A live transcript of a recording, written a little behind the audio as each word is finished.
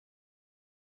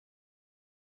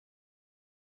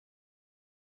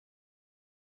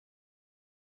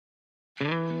Yeah,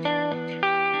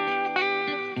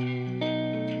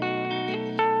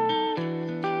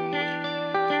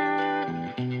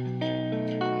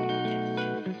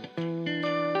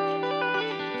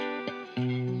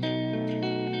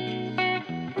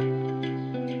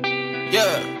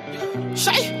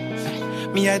 shy.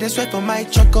 Me I just sweat for my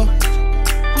choco.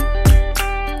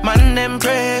 Man them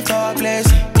pray for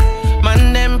blessing.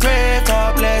 Man them pray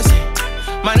for blessing.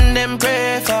 Man them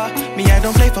pray for me. I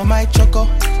don't play for my choco.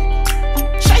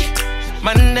 Shy.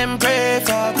 Man them pray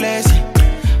for blessing.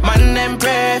 Man them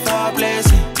pray for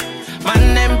blessing.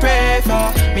 Man them pray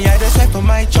for me. I just sweat for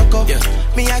my choco. Yeah.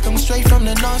 Me I come straight from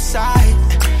the north side.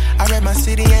 I rep my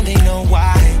city and they know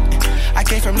why. I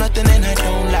came from nothing and I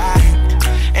don't lie.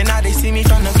 And now they see me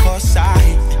from the coast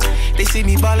side. They see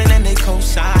me ballin' and they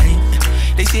co-sign.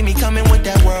 They see me coming with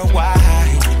that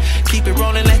worldwide. Keep it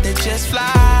rolling, let that just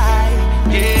fly.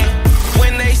 Yeah.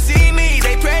 When they see me,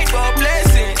 they pray for a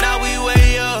blessing. Now we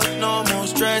way up, no more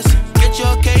stress. Get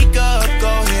your cake up, go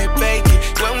ahead, bake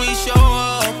it. When we show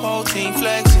up, whole team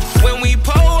flexing. When we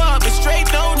pull up, it's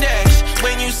straight, no dash.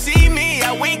 When you see me,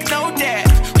 I wink, no dab.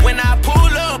 When I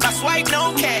pull up, I swipe,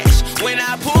 no cash. When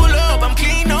I pull up, I'm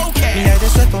clean, no cash. Me, I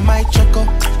just sweat for my choco.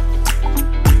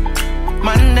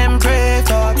 Man, them pray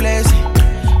for a blessing.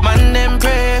 Man, them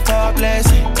pray for a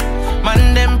blessing.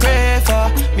 Man, them pray for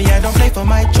me, I don't play for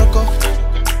my choco.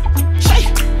 Shy.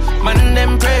 Man,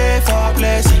 them pray for a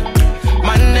blessing.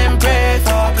 Man, them pray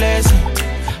for a blessing.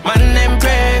 Man, them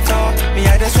pray for me,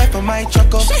 I just sweat for my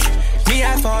choco. Shy. Me,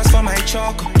 I fast for my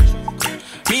choco.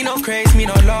 Me no craze, me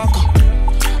no loco.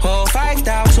 Oh,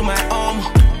 5,000 to my armor.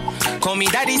 Call me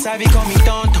daddy, savvy, call me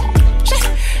tonto.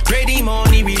 Ready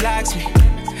money, relax me.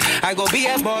 I go be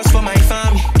a boss for my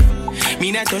family.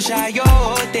 Me not to shy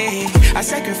your day. I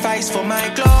sacrifice for my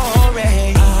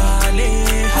glory.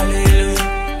 Hallelujah,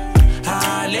 hallelujah,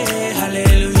 hallelujah,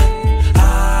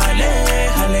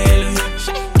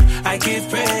 hallelujah. I give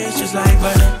praise just like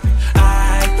butter.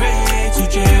 I pray to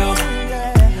Jehovah.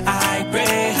 I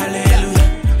pray,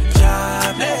 hallelujah.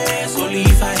 God bless, holy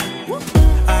fire.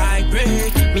 I pray.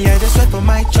 Me I just sweat for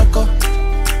my choco.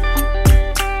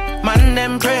 Man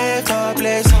them pray for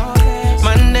blessing.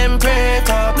 Man them pray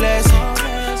for blessing.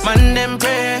 Man them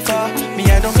pray for me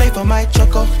I don't play for my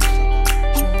choco.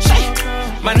 Shy.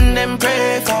 Man them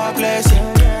pray for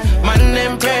blessing. Man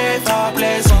them pray for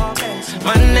blessing.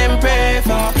 Man them pray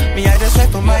for me I just sweat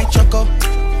for my choco.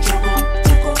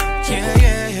 Yeah,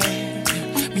 yeah,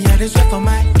 yeah. Me I just sweat for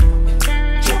my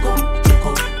choco.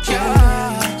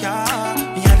 Yeah, yeah.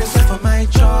 Me I just sweat for my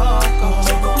choco.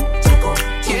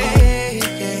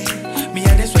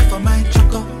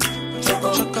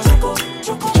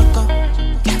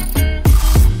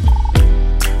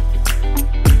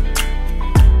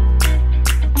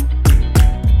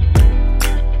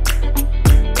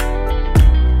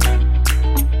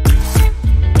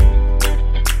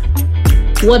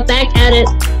 We're back at it.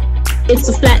 It's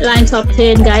the Flatline Top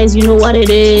 10, guys. You know what it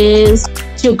is.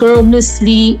 It's your girl, Miss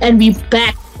Lee, and we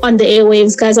back on the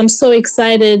airwaves, guys. I'm so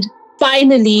excited.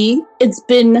 Finally, it's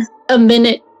been a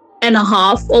minute and a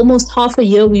half, almost half a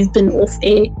year we've been off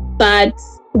air, but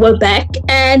we're back,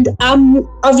 and I'm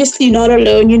obviously not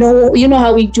alone. You know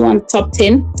how we do on Top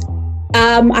 10.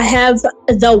 I have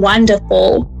the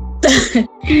wonderful,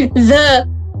 the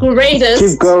greatest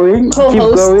keep going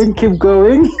co-host. keep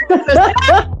going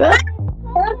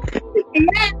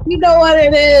You know what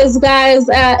it is, guys.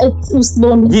 It's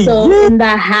Uslonso in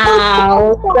the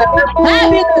house.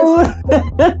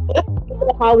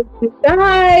 How are you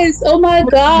guys? Oh my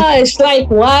gosh! Like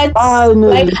what?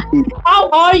 Like how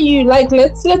are you? Like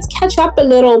let's catch up a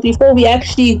little before we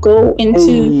actually go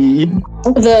into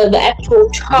the actual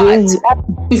chart.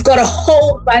 We've got a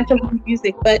whole bunch of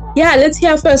music, but yeah, let's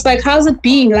hear first. Like, how's it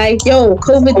been? Like, yo,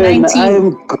 COVID-19.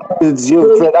 I'm good,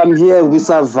 yo, Fred. I'm here. We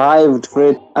survived,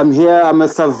 Fred. I'm here. I'm a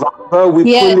survivor. We're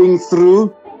pulling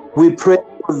through. We're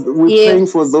praying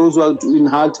for those who are in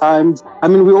hard times. I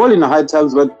mean, we're all in hard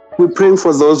times, but we're praying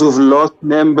for those who've lost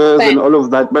members and all of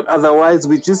that. But otherwise,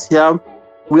 we're just here.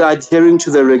 We're adhering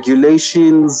to the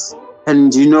regulations,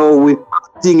 and we're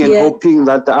fasting and hoping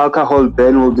that the alcohol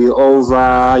ban will be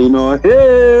over.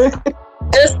 Hey.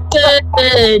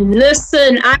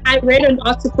 Listen. I read an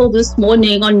article this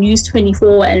morning on News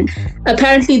 24, and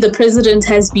apparently the president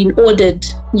has been ordered,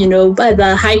 by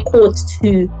the High Court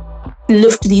to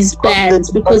lift these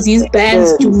bans because these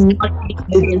bans do not make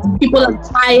sense. People are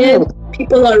tired.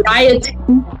 People are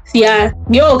rioting. Yeah,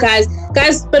 guys.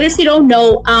 But if you don't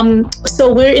know,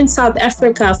 so we're in South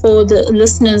Africa for the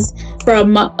listeners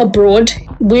from abroad.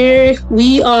 We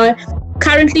are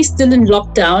currently still in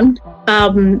lockdown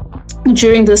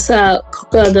during this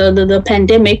the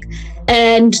pandemic,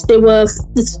 And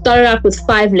it started out with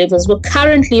 5 levels. We're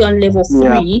currently on level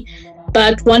 3,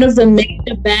 but one of the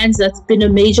major bans that's been a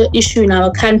major issue in our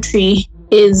country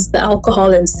is the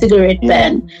alcohol and cigarette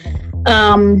ban.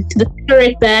 The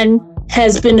cigarette ban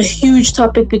has been a huge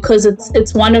topic because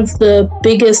it's one of the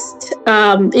biggest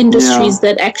industries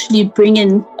that actually bring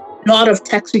in a lot of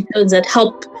tax returns that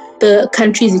help the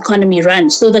country's economy run.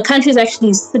 So the country is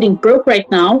actually sitting broke right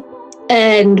now,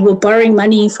 and we're borrowing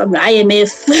money from the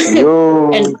IMF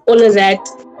and all of that.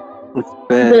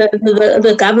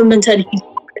 The government and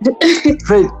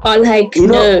are like,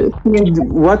 the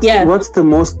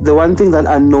one thing that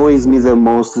annoys me the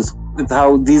most is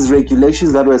how these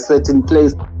regulations that were set in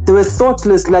place, they were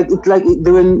thoughtless. They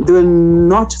were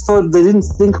not thought. They didn't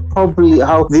think properly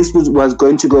how this was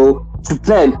going to go to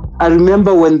plan. I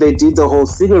remember when they did the whole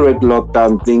cigarette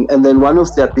lockdown thing, and then one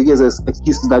of their biggest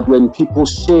excuses that when people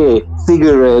share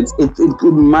cigarettes, it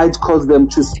might cause them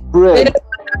to spread.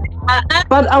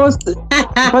 But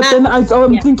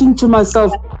I'm thinking to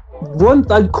myself, won't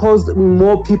that cause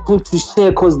more people to share?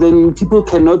 Because then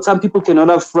some people cannot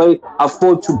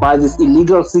afford to buy this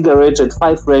illegal cigarette at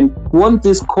 5 rand. Won't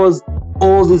this cause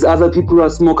all these other people who are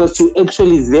smokers to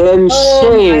actually then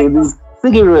share these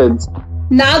cigarettes?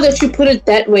 Now that you put it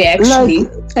that way, actually,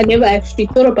 I never actually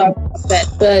thought about that,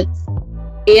 but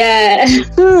yeah.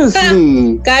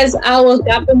 Seriously. Guys, our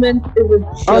government is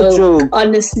a joke.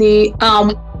 Honestly.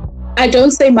 I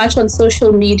don't say much on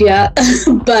social media,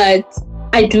 but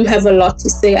I do have a lot to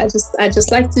say. I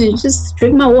just like to just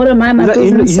drink my water, mind my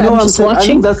business. I'm just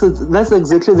watching. I think that's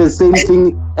exactly the same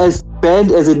thing, as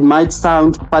bad as it might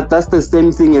sound, but that's the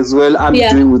same thing as well I'm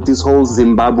doing with this whole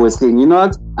Zimbabwe thing. You know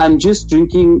what? I'm just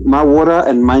drinking my water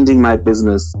and minding my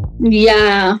business.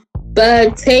 Yeah,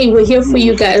 but hey, we're here for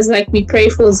you guys. Like, we pray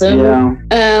for Zim. Yeah.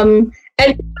 And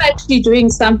we're actually doing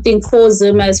something for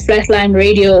Zim as Flatline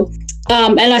Radio.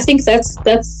 And I think that's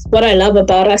what I love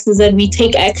about us, is that we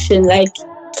take action. Like,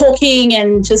 talking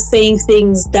and just saying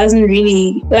things doesn't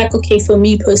really, for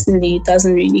me personally, it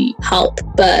doesn't really help.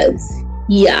 But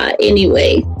yeah,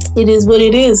 anyway, it is what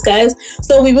it is, guys.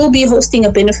 So we will be hosting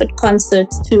a benefit concert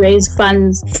to raise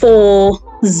funds for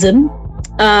Zim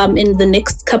in the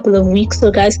next couple of weeks.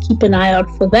 So guys, keep an eye out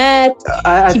for that.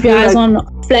 Keep your eyes on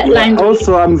Flatline.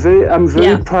 Also, I'm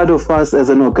very proud of us as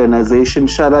an organization.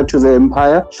 Shout out to the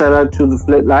Empire. Shout out to the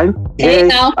Flatline.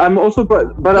 I'm also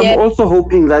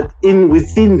hoping that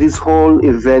within this whole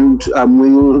event, we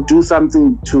will do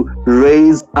something to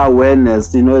raise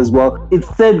awareness, as well. It's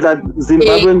said that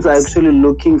Zimbabweans are actually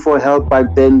looking for help,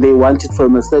 but then they want it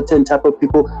from a certain type of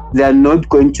people. They are not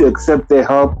going to accept their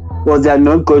help, or they are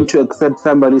not going to accept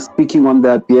somebody speaking on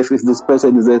their behalf if this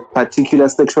person is a particular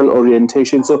sexual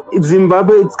orientation. So in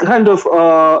Zimbabwe, it's kind of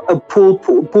a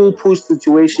pull-push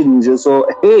situation. So,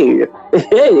 hey,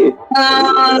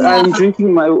 I'm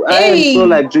drinking I am so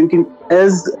like drinking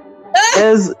as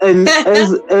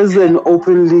an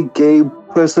openly gay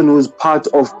person who is part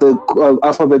of the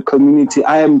alphabet community.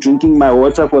 I am drinking my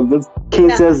water for this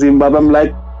KCS Zimbabwe. I'm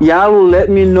like, y'all let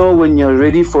me know when you're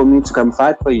ready for me to come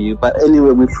fight for you. But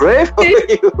anyway, we pray for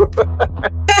you.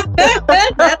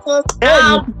 That's what's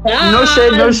up. No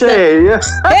shade. No shade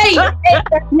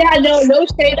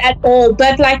at all.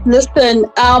 But listen,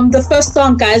 the first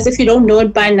song, guys, if you don't know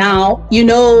it by now,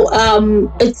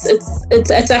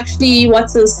 it's actually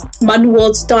what's this Manu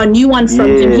World Star, new one from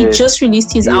him. He just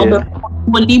released his album.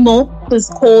 Molimo is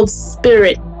called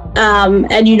Spirit.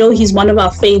 And he's one of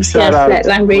our faves here at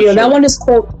Flatline Radio. Sure. That one is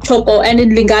called Choco, and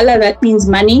in Lingala that means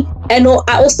money. And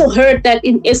I also heard that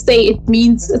in SA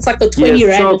it's like a 20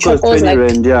 rand. Choco is 20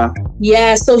 rand,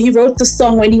 yeah. So he wrote the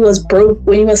song when he was broke,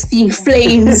 when he was seeing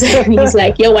flames, and he's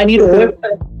like, "Yo, I need to work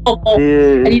for Choco.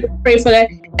 I need to pray for that."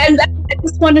 And I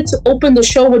just wanted to open the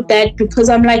show with that, because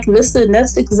I'm like, listen,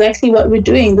 that's exactly what we're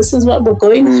doing. This is what we're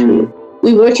going through.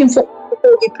 We're working for.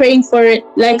 We're praying for it.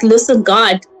 Like, listen,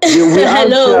 God,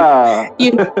 hello, out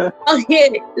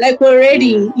here, like, we're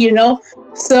ready,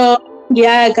 So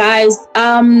yeah, guys,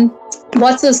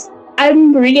 what's this?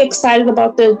 I'm really excited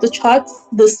about the charts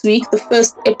this week. The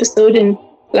first episode in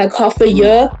like half a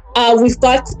year. We've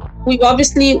scrapped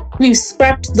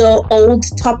the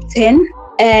old top 10,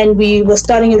 and we were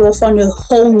starting it off on a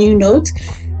whole new note.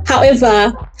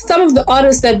 However, some of the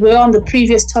artists that were on the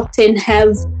previous top 10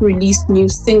 have released new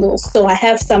singles, so I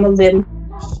have some of them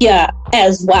here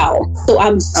as well. So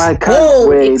I can't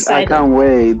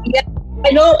wait. Yeah, I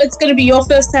know it's going to be your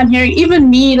first time hearing. Even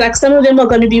me, like, some of them are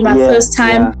going to be my first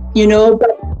time,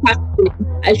 but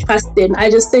I trust them.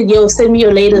 I just said, send me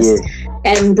your latest,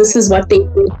 and this is what they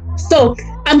did. So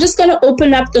I'm just going to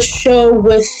open up the show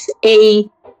with a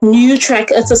new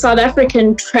track. It's a South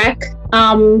African track.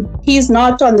 He's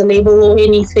not on the label or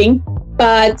anything,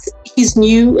 but he's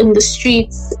new in the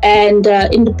streets and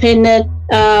independent.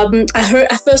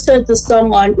 I first heard the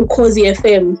song on Ukhozi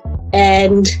FM,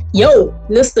 and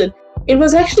listen, it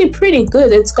was actually pretty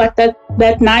good. It's got that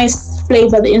nice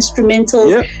flavor, the instrumental.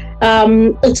 Yeah.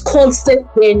 It's called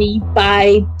Sendeni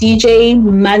by DJ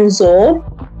Manzo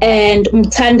and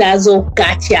Mtandazo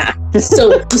Gatia.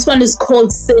 So this one is called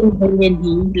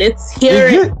Sendeni. Let's hear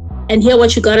it and hear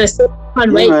what you gotta say.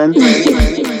 Can't wait.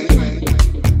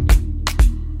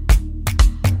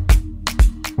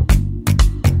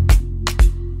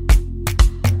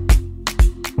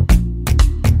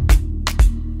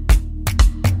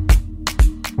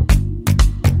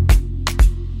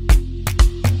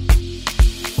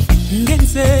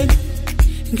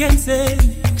 Ngenzeni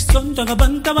ngisonda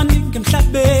ngabantu abaningi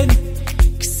emhlabeni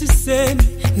ngisiseni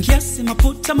ngiyasi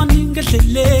maphutha amaningi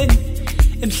endleleni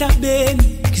emhlabeni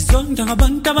ngizonda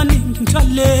ngabantu abaningi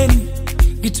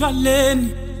ngithwaleni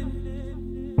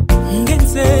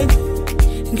ngenzeni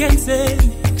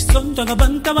ngisonda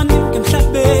ngabantu abaningi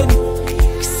emhlabeni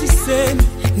ngisiseni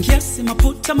ngiyasi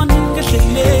maphutha amaningi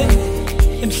endleleni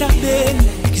emhlabeni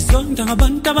ngizonda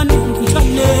ngabantu abaningi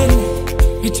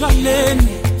ngithwaleni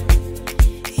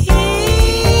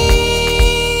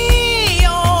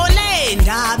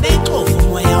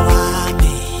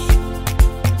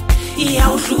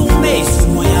Iyawuhlumisa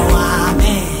umoya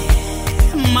wami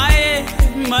maye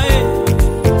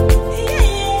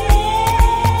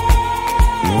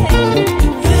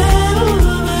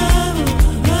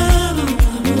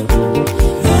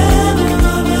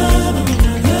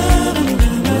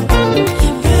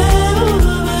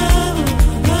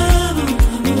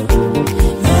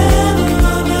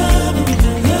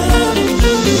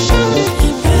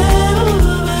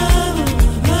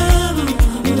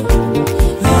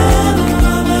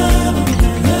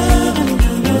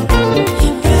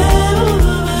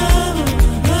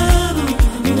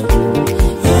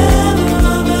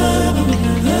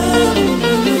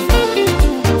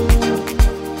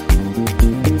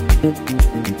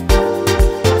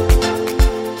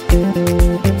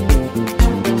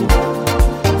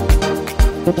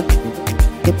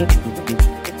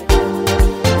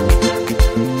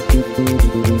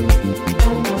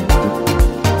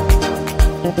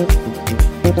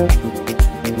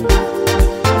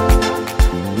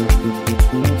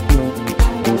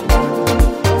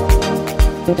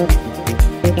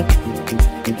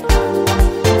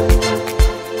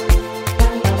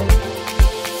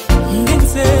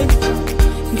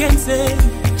ngenzeni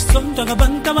ngisonda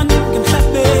ngabantu abaningi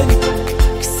emhlabeni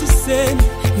ngisiseni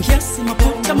ngiyasi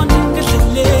maphutha amaningi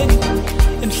endleleni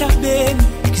emhlabeni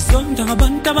ngizonda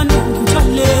ngabantu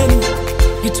abaningi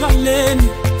ngithwaleni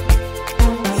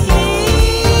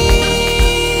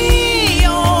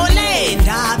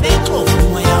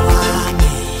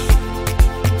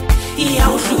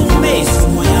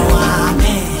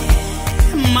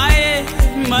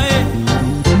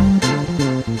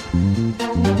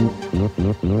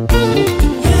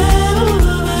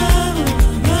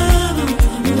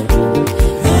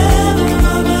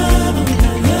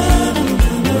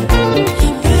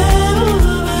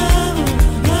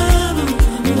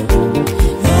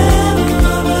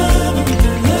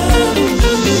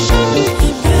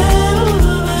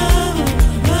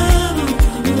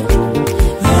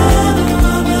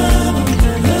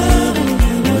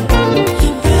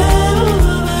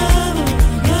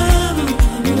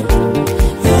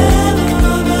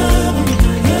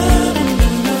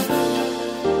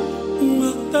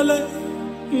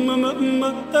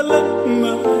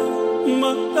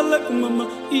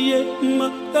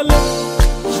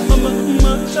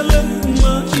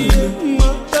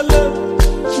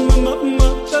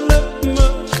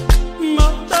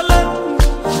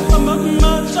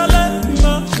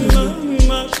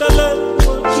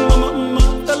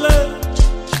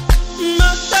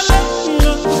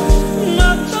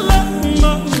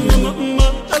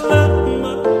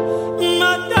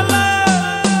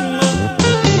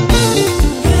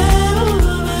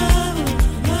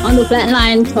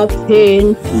Flatline Top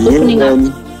 10 opening up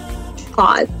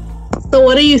God. So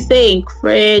what do you think,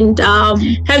 friend? Have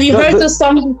you heard the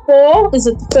song before? Is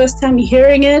it the first time you're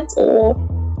hearing it? Or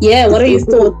what are your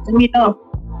thoughts? Let me know.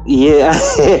 Yeah,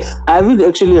 I haven't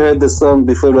actually heard the song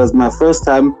before. It was my first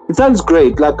time. It sounds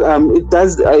great. Like it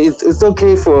does. It's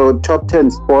okay for top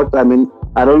 10 spot. I mean,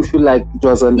 I don't feel like it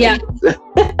was an it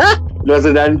was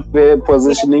an unfair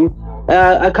positioning.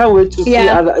 I can't wait to see.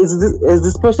 Has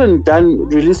this person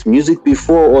released music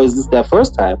before, or is this their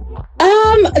first time?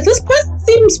 This part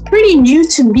seems pretty new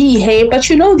to me, hey, but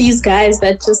you know these guys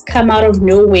that just come out of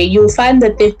nowhere, you'll find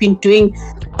that they've been doing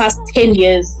past 10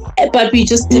 years, but we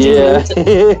just didn't know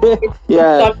it.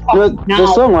 Yeah. No, the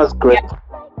song was great.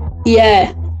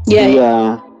 Yeah.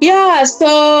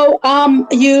 So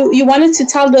you wanted to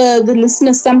tell the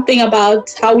listeners something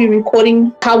about how we're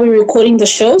recording the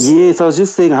shows? Yes, I was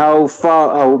just saying how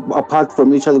far apart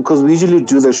from each other, because we usually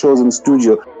do the shows in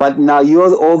studio, but now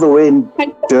you're all the way in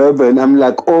Durban, I'm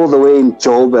like all the way in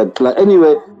Joburg. Like,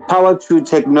 anyway, power to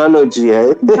technology,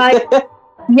 eh?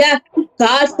 Yeah,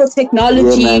 God for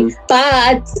technology,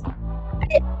 but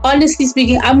honestly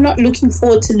speaking, I'm not looking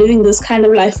forward to living this kind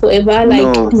of life forever. Like,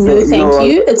 no,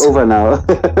 thank you. It's over now.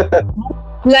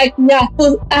 Like, yeah,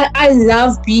 I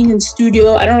love being in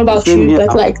studio. I don't know about you,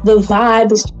 but like the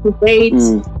vibe is great.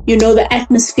 You know, the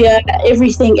atmosphere,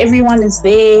 everything, everyone is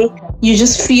there. You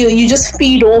just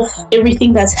feed off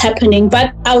everything that's happening.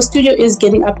 But our studio is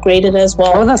getting upgraded as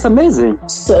well. Oh, that's amazing.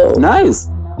 So nice.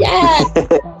 Yeah.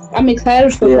 I'm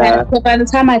excited for that. So by the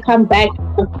time I come back,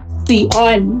 we'll be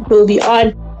on,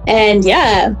 and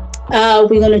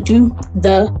we're gonna do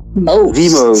the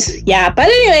most. Yeah, but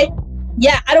anyway,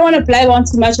 I don't want to brag on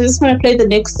too much. I just want to play the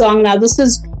next song now. This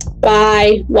is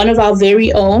by one of our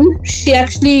very own. She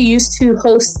actually used to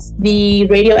host the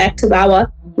Radioactive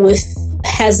Hour with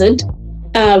Hazard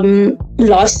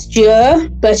last year,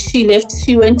 but she left.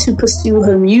 She went to pursue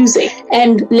her music,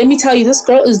 and let me tell you, this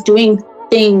girl is doing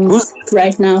things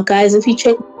right now, guys. If you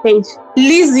check the page,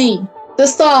 Lizzie. The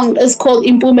song is called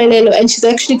Impumelelo, and she's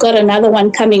actually got another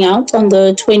one coming out on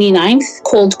the 29th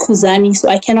called Kuzani. So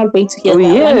I cannot wait to hear that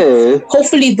one.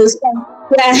 Hopefully this one,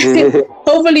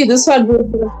 hopefully this one will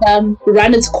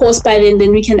run its course by then.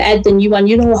 Then we can add the new one.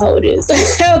 You know how it is.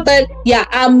 But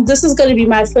this is going to be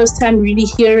my first time really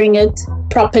hearing it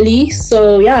properly.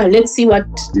 So let's see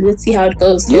how it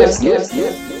goes. Yes.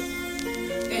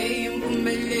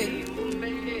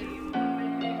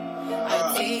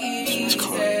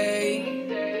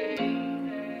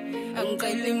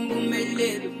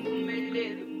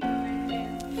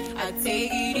 I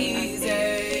take it easy.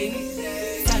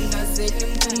 Sanda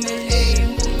zelim kumele.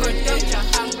 Kodo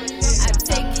chahang. I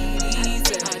take it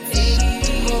easy.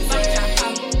 Go back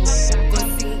chahang. Go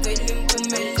singelim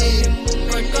kumele.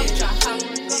 Kodo chahang.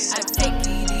 I take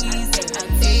it easy.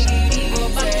 Go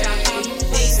back chahang.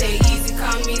 They say easy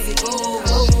come, easy go.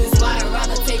 That's why I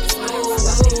rather take it slow.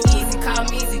 Easy come,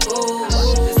 easy go.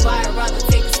 That's why I rather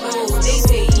take it slow. They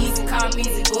say easy come,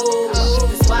 easy go.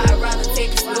 That's why I rather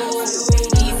take it slow.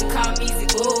 Easy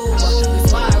go.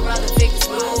 That's why I'd rather take it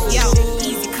slow. Yo,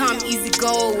 easy come, easy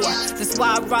go. That's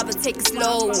why I'd rather take it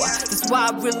slow. That's why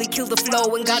I really kill the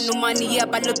flow. Ain't got no money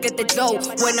yet, but look at the dough.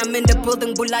 When I'm in the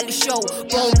building, Bulali show.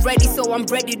 Bone ready, so I'm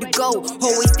ready to go.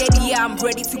 Always steady, I'm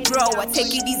ready to grow. I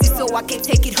take it easy, so I can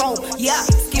take it home. Yeah,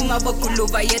 schema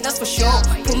bakuluva, that's for sure.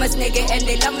 Pumas nigga and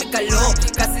they love me galo.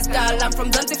 Kasi style, I'm from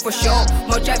Dante for sure.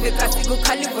 Mojabe kasi go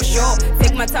Kali for sure.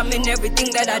 Take my time in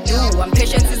everything that I do. I'm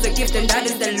patience is a gift and that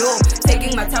is the law.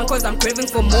 Taking my time cause I'm craving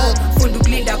for more. Fundu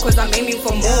glinda cause I'm aiming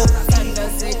for more.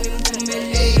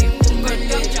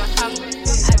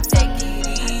 I take it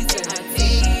easy.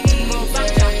 Go back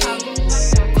chahang.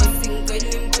 Go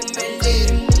singelim kumele.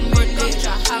 Kodo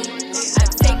chahang. I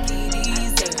take it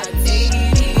easy.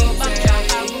 Go back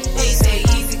chahang. They say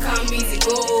easy come, easy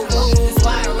go. That's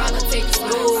why I'd rather take it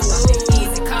slow.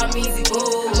 Easy come, easy go.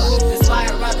 That's why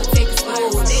I'd rather take it slow.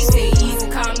 They say easy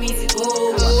come, easy go.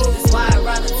 That's why I'd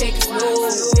rather take it slow.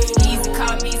 Easy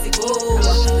come, easy go.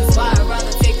 That's why I'd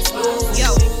rather take it slow. Yo,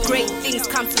 great things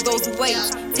come to those who wait.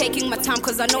 Taking my time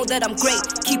cause I know that I'm great.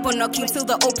 Keep on knocking till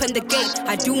they open the gate.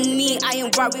 I do me, I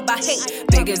ain't worried about hate.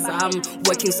 Big as I'm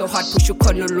working so hard, push you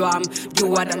kololwam. Do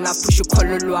what I love, push you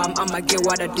kololwam. I'ma get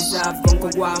what I deserve, gongo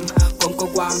guam.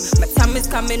 My time is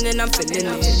coming and I'm feeling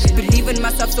it. Believe in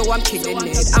myself so I'm killing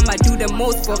it. I'ma do the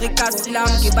most for Rika Slam.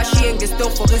 Give a shit and get stole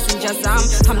for his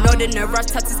Jazam. I'm not in a rush,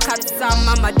 touch his cut some.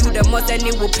 I'ma do the most and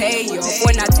it will pay off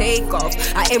when I take off.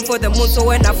 I aim for the moon so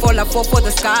when I fall for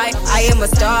the sky. I am a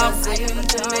star. I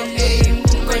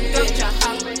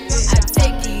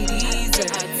take it easy.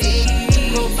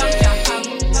 Go back chahang.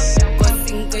 Go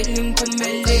singelim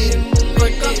kumele.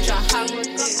 Kodo chahang.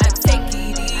 I take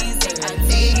it easy.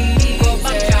 Go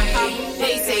back chahang.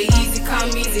 They say easy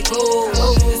come, easy go.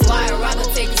 That's why I'd rather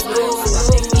take it slow.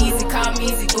 Easy come,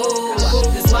 easy go.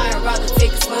 That's why I'd rather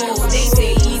take it slow. They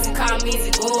say easy come,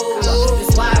 easy go.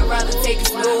 That's why I'd rather take it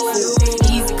slow.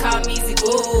 Easy come, easy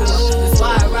go. That's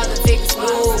why I'd rather take it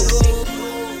slow.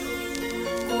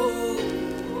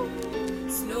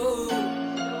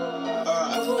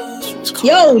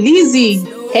 Yo, Lizzie.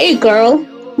 Hey, girl.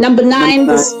 Number 9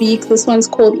 this week. This one's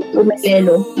called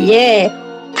Umelelo. Yeah.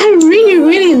 I really,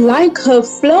 really like her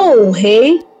flow,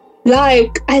 hey?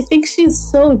 Like, I think she's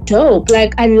so dope.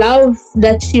 Like, I love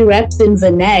that she raps in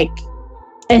vernac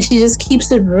and she just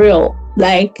keeps it real.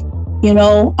 Like, you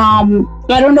know, I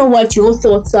don't know what your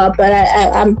thoughts are, but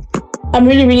I'm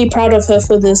really, really proud of her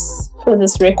for this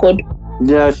record.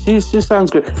 Yeah, she sounds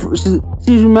great.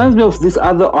 She reminds me of this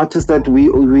other artist that we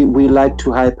like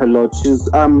to hype a lot.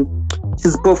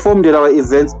 She's performed at our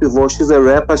events before. She's a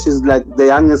rapper. She's like the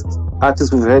youngest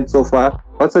artist we've had so far.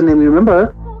 What's her name? You remember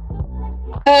her?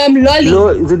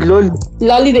 Lolly. Is it Lolly?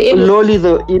 Lolly the illest. Lolly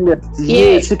the illest.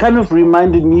 Yeah, she kind of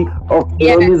reminded me of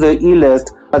Lolly the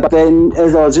illest. But then,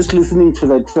 as I was just listening to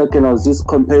the track and I was just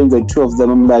comparing the two of them,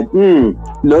 I'm like,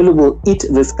 Lolly will eat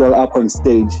this girl up on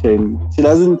stage, and she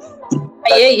doesn't.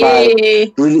 Yeah.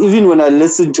 Even when I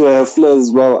listen to her flow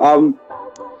as well,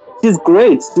 she's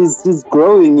great. She's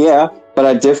growing, yeah. But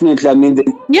I mean,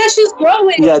 she's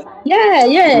growing. Yeah.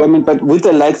 I mean, but with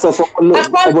the likes of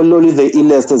Lolly the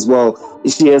illest as well,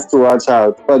 she has to watch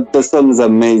out. But the song is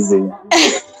amazing.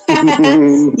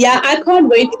 Yeah, I can't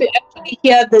wait to actually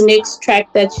hear the next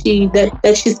track that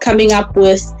she's coming up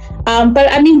with.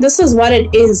 But I mean, this is what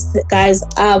it is, guys.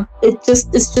 It's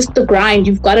just the grind.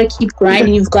 You've got to keep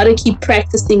grinding. You've got to keep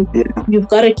practicing. You've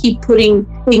got to keep putting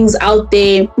things out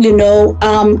there, you know,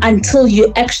 until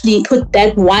you actually put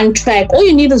that one track. All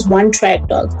you need is one track,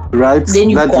 dog. Right. Then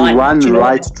you've got one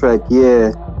right track.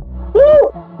 Yeah.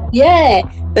 Woo! Yeah.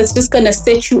 That's just gonna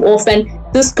set you off. And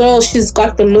this girl, she's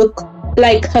got the look.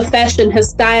 Like, her fashion, her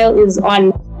style is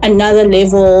on another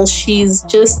level. She's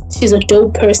a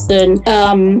dope person.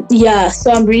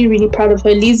 So I'm really, really proud of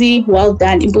her. Lizzie, well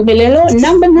done. Impumelelo,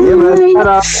 number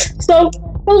 9. So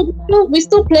we're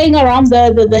still playing around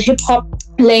the hip hop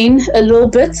lane a little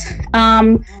bit.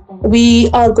 We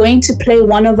are going to play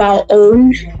one of our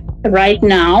own right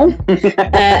now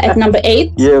at number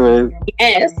 8. Yeah, man.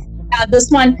 Yes.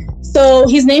 This one. So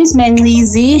his name's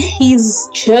Manleezy. He's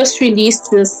just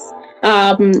released his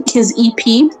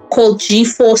EP called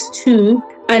G-Force 2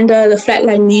 under the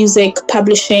Flatline Music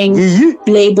Publishing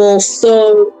label.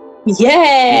 So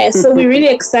we're really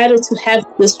excited to have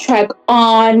this track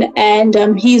on, and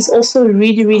he's also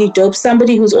really, really dope.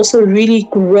 Somebody who's also really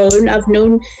grown. I've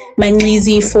known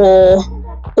Manleezy for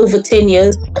over 10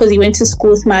 years because he went to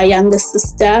school with my younger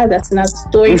sister. That's another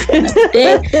story for another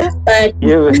day. But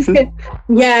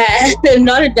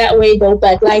not in that way though.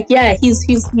 But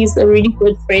he's a really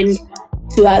good friend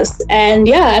to us. And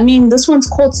I mean, this one's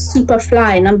called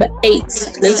Superfly, number 8.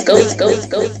 Let's go.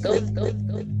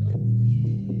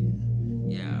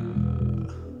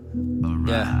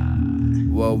 Yeah.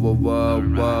 Whoa.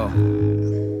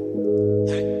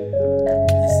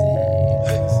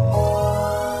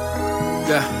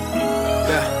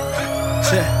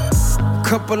 Yeah.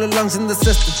 Couple of lungs in the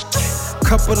system,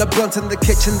 couple of blunts in the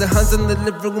kitchen, the hands in the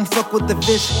living room fuck with the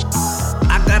vision.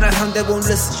 I got a hand that won't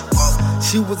listen.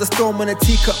 She was a storm in a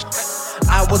teacup,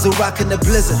 I was a rock in the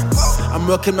blizzard. I'm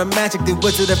rocking my magic, the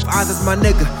wizard of Oz is my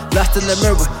nigga. Lost in the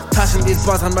mirror, tossing these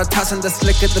bars, I'm not tossing the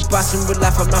slick at the Boston with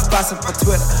life, I'm not passing for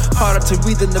Twitter. Harder to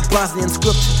read than the Bosnian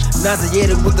scripture.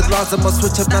 Nauseated with the laws, I'ma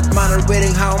switch up, not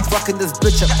moderating how I'm fucking this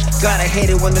bitch up. Gotta hate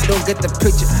it when they don't get the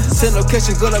picture. Send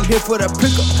location, girl, I'm here for the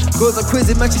pickup. Girls are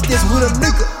crazy, man, she stays with a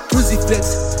nigga. Cruzy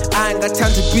flex, I ain't got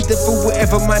time to beat it for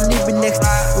wherever my need be next.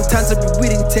 No time to be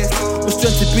reading text, no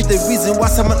strength to be the reason why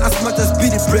someone else might just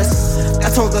be depressed. I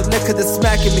told the liquor that's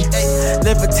smacking me,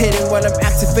 levitating while I'm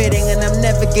activating, and I'm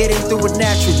navigating through it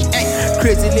naturally.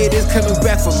 Crazy ladies coming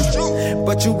back for me,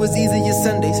 but you was easy your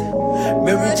Sundays.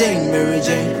 Mary Jane.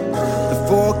 The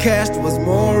forecast was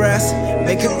more ass.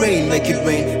 Make it rain.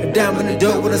 A dime in the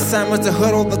dough with assignments to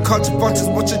hurdle the culture bunches.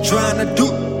 What you trying to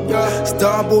do?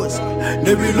 Star Boys,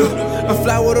 Nebula, I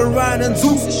fly with a ride and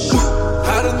Zeus.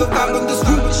 Hide in the vibe in the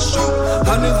street.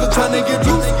 Honeys are trying to get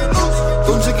loose.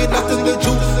 Don't you get nothing to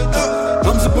juice.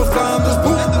 I'm super fly on this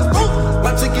booth.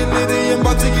 About to get litty and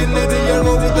about to get litty. I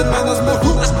roll with the nine, that's my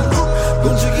roots.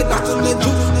 Don't you get nothing to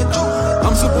juice.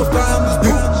 I'm super fly on this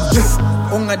booth.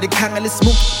 Ungadikhangela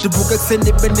ismoke ndibuka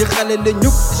kuseni bendirhalela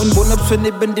nyuku undibona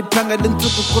ebusweni bendiphangela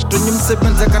intsuku kodwa nye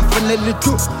umsebenzi akafanele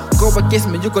tu. Go against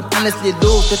me, you got honestly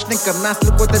low. They think I'm nice,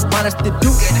 look what that managed to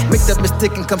do. Make that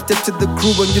mistake and come step to the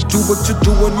crew. When you do what you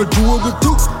do, and we do what we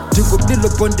do. Jingo dilo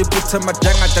bondi puta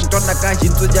madanga Tandona ka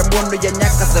hindu ya mono ya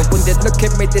nyakaza. When they look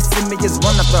at me, they see me as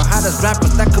one of the hardest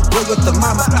rappers that could blow with the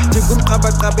mama. Jingo kabi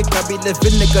le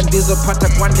vinegar Dizo pata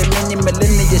kwande many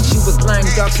millennia. She was lying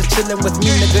down, she chilling with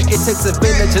me nigga. It takes a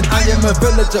village and I am a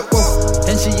villager. Oh,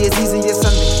 and she is easy as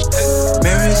Sunday.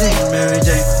 Mary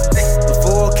Jane. The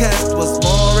forecast was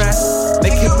more ass.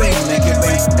 Make it rain.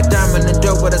 dime in the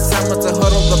dough with a silence to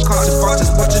huddle the conscious watches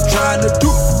what you're trying to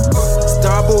do.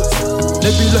 Star boots,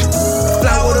 nebula,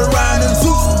 fly with a ride and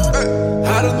zoo.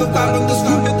 How does the vibe in the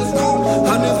school?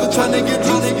 Honey's been trying to get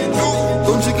juice.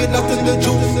 Don't you get nothing to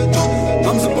juice?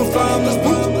 I'm super fly on this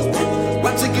booth.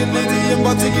 About to get litty and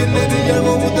about to get litty and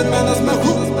roll with the man that's my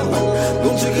crew.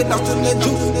 Don't you get nothing to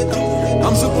juice?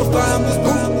 I'm super fly on this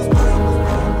booth.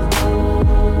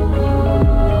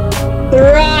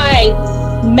 Right,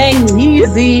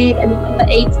 Magnesium, and number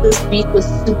 8 this week was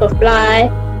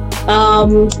Superfly.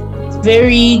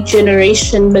 Very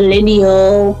generation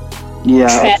millennial. Yeah,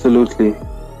 trap, absolutely.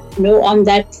 On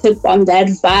that tip, on that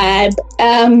vibe.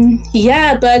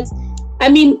 Yeah, but I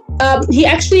mean, he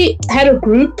actually had a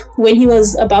group when he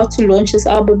was about to launch his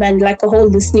album and like a whole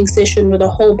listening session with a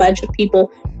whole bunch of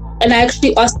people. And I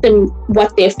actually asked them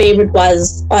what their favorite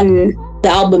was on the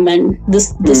album, and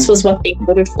this was what they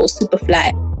voted for,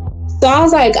 Superfly. So I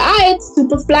was like, it's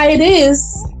Superfly it is.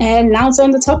 And now it's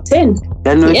on the top 10.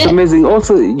 And it's amazing.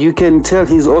 Also, you can tell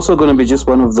he's also going to be just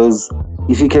one of those,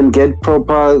 if you can get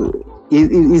proper,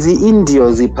 is he indie or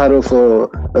is he part of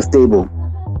a stable?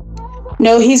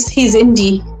 No, he's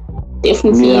indie.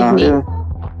 Definitely indie.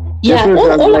 Yeah.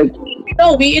 All like,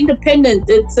 we're independent.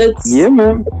 It's yeah,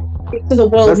 man. To the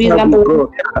world, we're number one.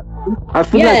 I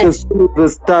feel like the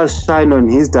stars shine on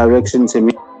his direction to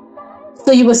me.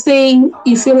 So you were saying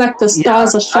you feel like the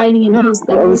stars are shining in his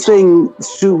direction? I was saying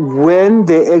when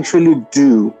they actually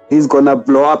do, he's gonna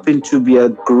blow up into be a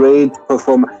great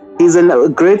performer. He's a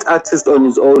great artist on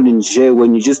his own in Jay.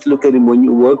 When you just look at him, when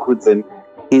you work with him,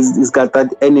 he's got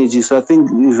that energy. So I think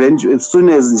eventually, as soon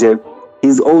as Jay,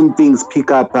 his own things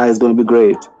pick up, it's gonna be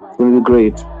great. It's gonna be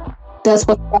great. That's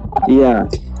what. Yeah.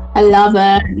 I love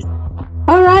it.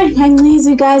 All right,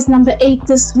 Magnesium, guys, number 8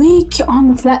 this week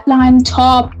on the Flatline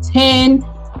Top 10.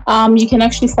 You can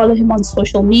actually follow him on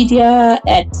social media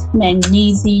at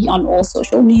Magnesium on all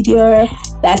social media.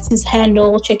 That's his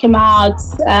handle. Check him out.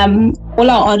 All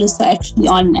our artists are actually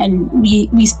on, and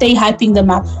we stay hyping them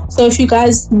up. So if you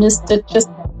guys missed it, just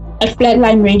at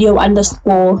Flatline Radio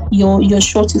 _ you're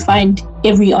sure to find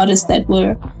every artist that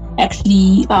we're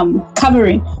actually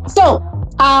covering. So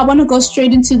I want to go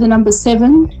straight into the number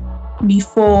 7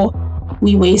 before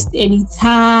we waste any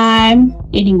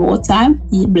more time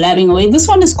blabbing away. This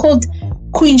one is called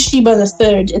Queen Sheba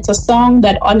III. It's a song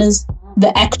that honors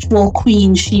the actual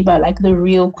Queen Sheba, like the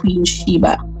real Queen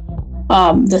Sheba,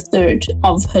 the third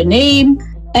of her name.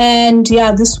 And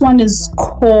yeah, this one is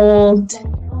called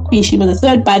Queen Sheba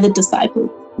III by The Disciple.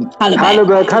 Halleback.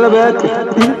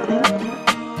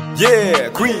 Yeah,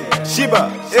 Queen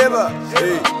Sheba, Eva,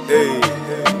 hey.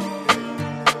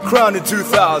 Crowned in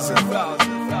 2000,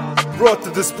 brought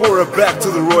the diaspora back to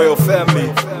the royal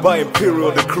family by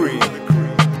imperial decree.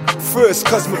 First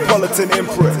cosmopolitan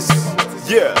empress,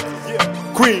 yeah,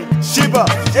 Queen Sheba,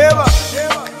 Eva.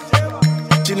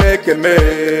 Chineke me,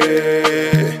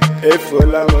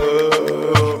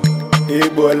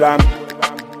 Ebolam.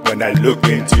 When I look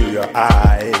into your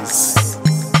eyes,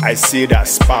 I see that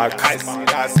spark. I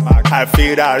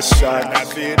feel that shock.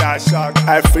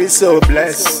 I feel so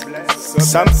blessed.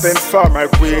 Something for my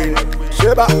queen,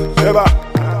 Sheba.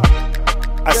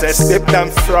 As I step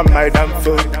down from my damn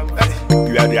foot,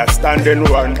 you are the outstanding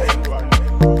one.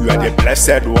 You are the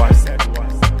blessed one.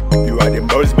 You are the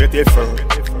most beautiful.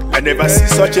 I never see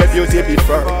such a beauty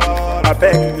before. I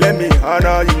beg, let me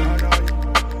honor you.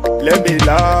 Let me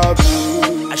love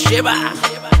you. Sheba,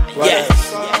 yeah.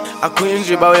 A Queen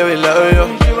Sheba, yeah, we love you.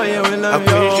 A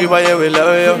Queen Sheba, yeah, we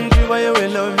love you.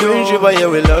 Queen Sheba, yeah,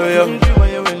 we love you.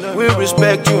 We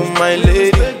respect you, my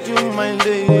lady,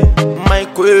 my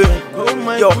queen,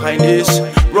 your highness,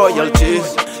 royalty.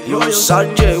 You're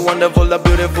such a wonderful, a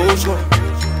beautiful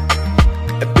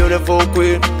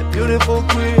queen,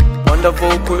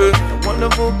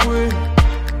 wonderful queen.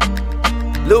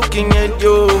 Looking at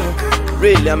you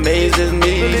really amazes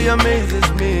me,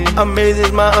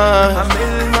 amazes my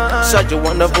eyes. Such a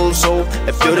wonderful soul,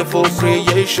 a beautiful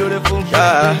creation.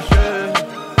 Yeah.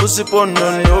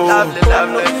 Usiponono,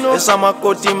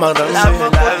 esamakoti marambe,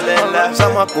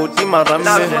 esamakoti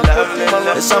marambe,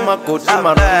 esamakoti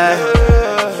marambe.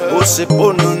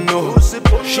 Usiponono,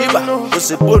 Sheba,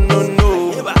 usiponono,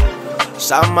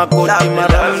 samakoti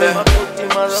marambe.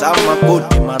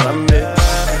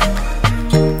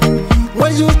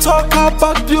 When you talk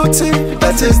about beauty,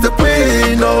 that is the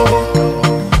queen, oh.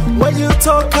 When you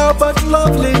talk about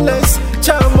loveliness,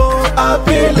 charm or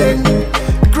appealing,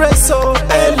 grace or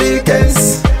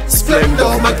elegance,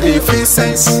 splendor,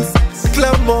 magnificence,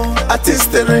 glamour,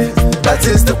 artistry, that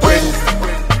is the queen.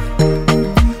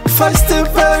 First in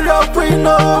Peru, we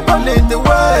know, but in the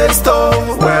West,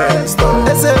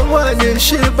 as a one in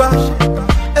Shiba,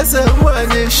 as a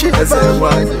one in Shiba, as a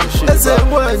one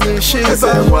in Shiba, as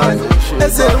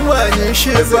a one in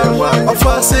Shiba, of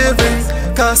our saving,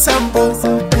 Kasambo.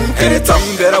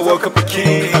 Anytime that I woke up a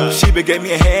king, Sheba gave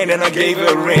me a hand and I gave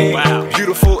her a ring.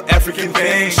 Beautiful African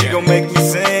thing, she gon' make me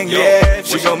sing, yeah,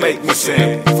 she gon' make me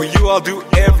sing. For you I'll do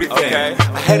everything.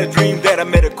 I had a dream that I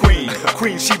met a queen.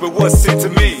 Queen Sheba was sent to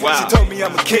me. She told me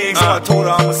I'm a king, so I told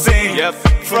her I'ma sing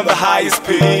from the highest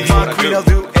peak. My queen, I'll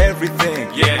do everything.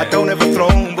 I don't have a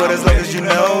throne, but as long as you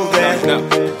know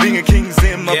that being a king's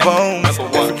in my bones.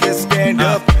 Africans stand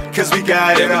up, cause we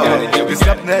got it all. There's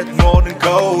something that's more than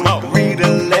gold. We the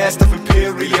last of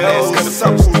Imperials, cause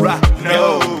Sakura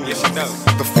knows.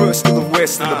 The first of the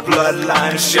West and the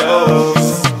bloodline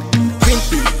shows. Queen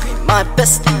bee, my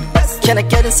bestie. Can I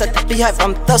get inside the beehive?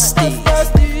 I'm thirsty.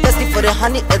 Thirsty for the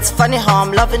honey, it's funny how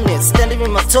I'm loving it. Standing with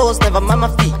my toes, never mind my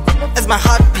feet. As my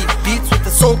heartbeat beats with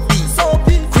the soul beat.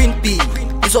 Queen bee,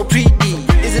 you're so pretty.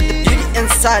 Is it the beauty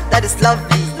inside that is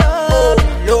lovely? Oh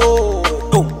no,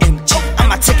 OMG.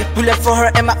 I'ma take a bullet for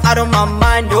her, am I out of my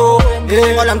mind? Oh,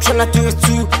 yeah. All I'm tryna do is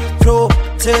to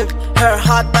protect her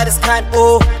heart that is kind.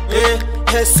 Oh, yeah.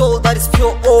 Her soul that is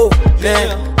pure. Oh,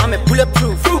 man, I'm a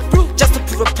bulletproof. Just to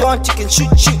prove a point, you can shoot.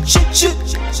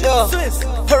 Yeah,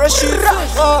 parachute.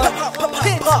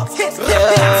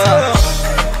 Yeah.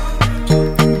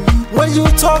 When you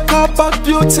talk about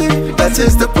beauty, that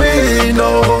is the queen,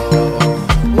 oh.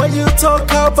 When you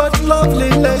talk about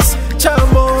loveliness,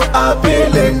 charm or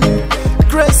appealing,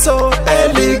 grace or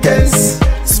elegance,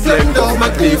 splendor,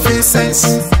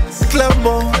 magnificence,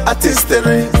 glamour,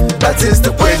 artistry, that is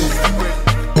the queen.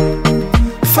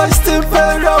 First in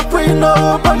Peru, we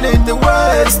know, but in the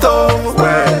West,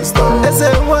 as a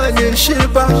one in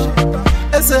Shiba,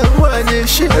 as a one in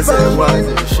Shiba, as a one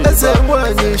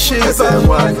in Shiba, as a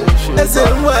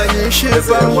one in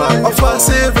Shiba, of our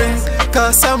saving,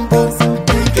 Kasambo,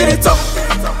 get it up.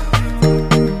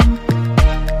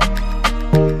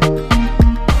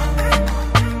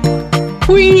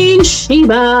 Queen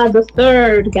Sheba the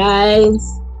third,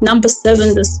 guys. Number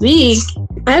 7 this week.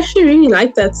 I actually really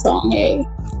like that song, hey.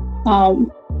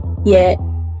 Yeah.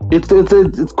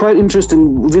 It's quite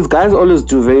interesting. These guys always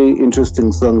do very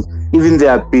interesting songs. Even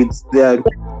their beats, their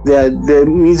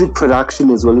music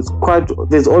production as well.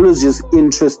 There's always just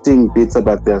interesting bits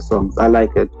about their songs. I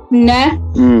like it. Nah.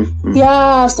 Mm-hmm.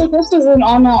 Yeah, so this is in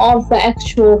honor of the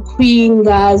actual queen,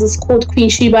 guys. It's called Queen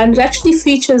Sheba, and it actually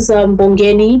features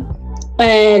Bongeni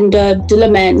and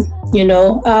Dillaman. You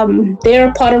know, they're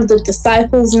a part of the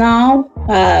Disciples now.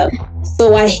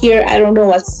 So I don't know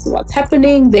what's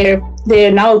happening. They're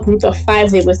now a group of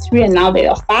 5. They were 3 and now they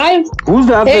are 5. Who's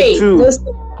the other 2?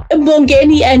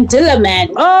 Bongeni and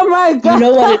Dillaman. Oh my God! You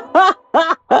know what?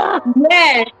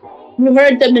 Yeah, you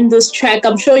heard them in this track.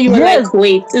 I'm sure you were like,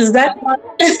 wait, is that not?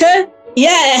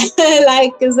 Yeah,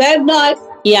 like, is that not?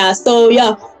 Yeah. So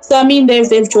I mean,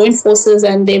 they've joined forces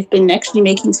and they've been actually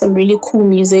making some really cool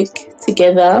music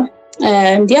together.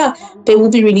 And yeah, they will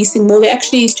be releasing more. They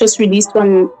actually just released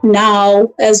one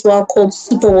now as well called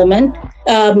Superwoman,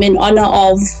 in honor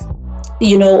of,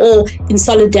 or in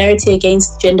solidarity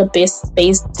against gender-based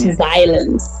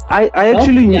violence. I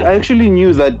actually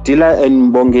knew that Dilla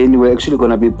and Bongeni were actually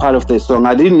going to be part of the song.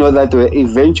 I didn't know that they were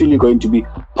eventually going to be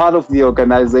part of the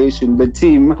organization, the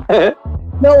team.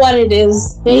 Know what it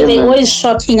is. They always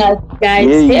shocking us, guys.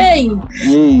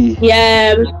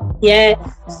 Yeah.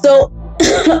 So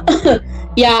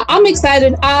yeah, I'm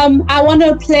excited. I want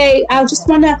to play. I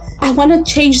want to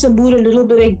change the mood a little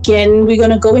bit again. We're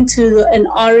gonna go into an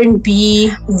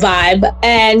R&B vibe,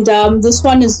 and this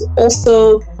one is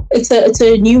also it's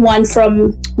a new one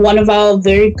from one of our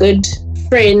very good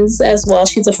friends as well.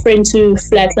 She's a friend to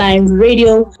Flatline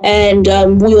Radio, and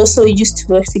we also used to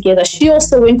work together. She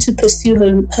also went to pursue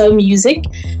her music,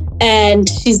 and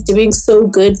she's doing so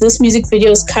good. This music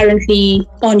video is currently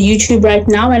on YouTube right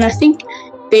now, and I think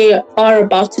they are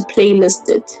about to playlist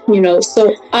it,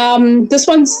 So this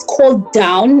one's called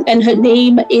Down, and her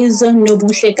name is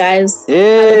Nobuhle, guys.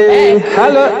 Hey,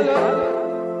 hello.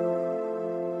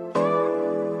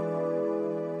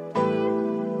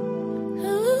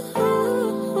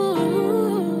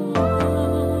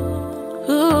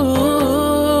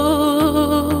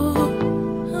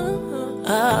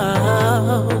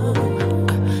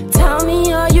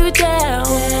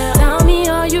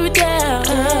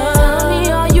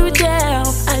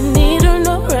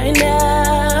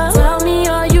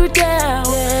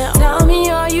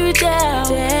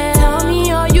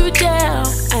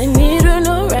 I need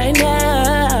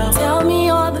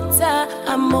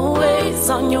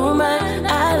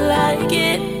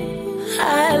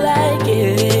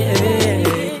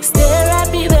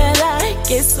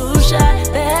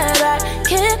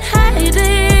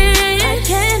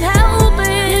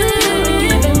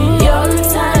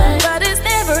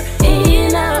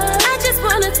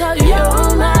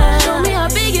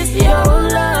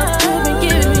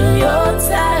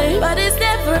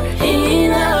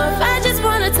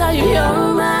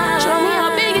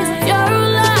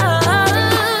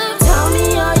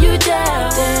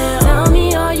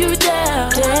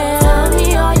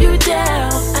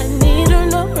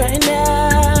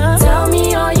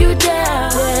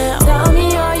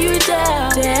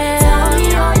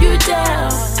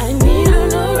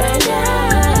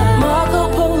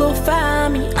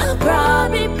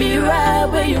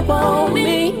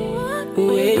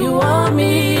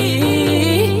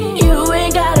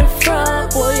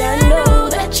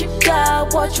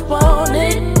what you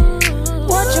wanted,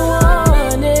 what you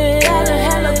wanted. Got a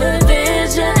hell of a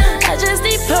vision, I just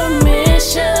need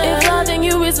permission. If loving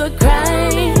you is a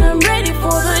crime, I'm ready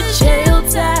for the jail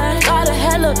time. Got a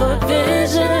hell of a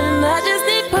vision, I just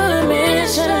need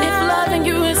permission. If loving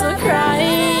you is a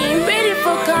crime, ready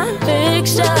for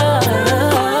conviction.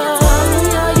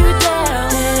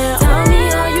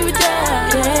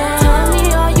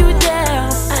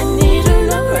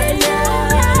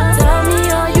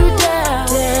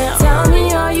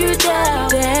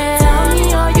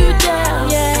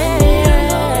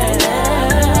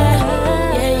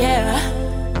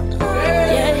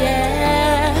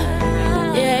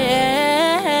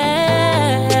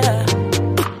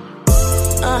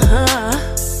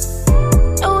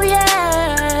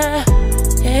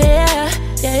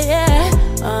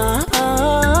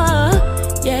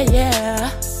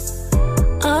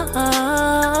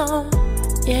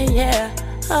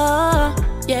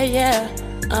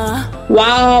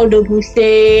 Wow,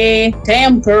 Nobushe.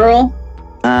 Damn, girl.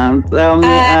 Tell me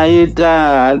how you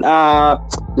done. Love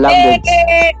it.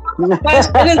 It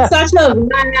is such a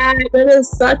vibe. It is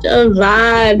such a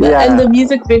vibe. Yeah. And the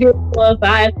music video is a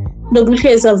vibe. Nobushe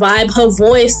is a vibe. Her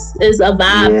voice is a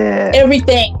vibe. Yeah.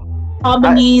 Everything.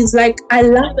 Harmonies. I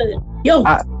love it. Yo.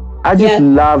 I just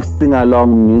love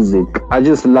sing-along music. I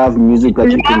just love music that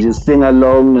you can just sing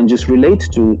along and just relate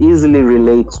to, easily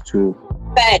relate to.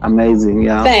 Facts. Amazing,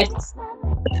 yeah. Facts.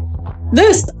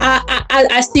 This,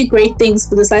 I see great things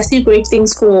for this. I see great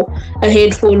things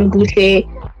ahead for Nobushe.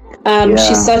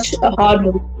 She's such a hard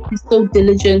worker. She's so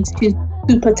diligent. She's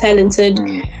super talented.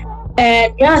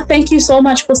 And yeah, thank you so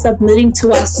much for submitting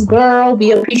to us, girl.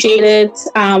 We appreciate it.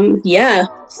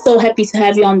 So happy to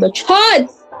have you on the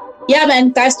charts. Yeah, man,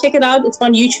 guys, check it out. It's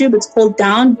on YouTube. It's called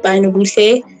Down by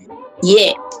Nobushe.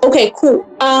 Yeah. Okay, cool.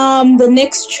 The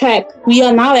next track, we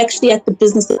are now actually at the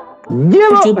business of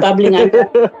bubbling up.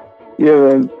 Yeah,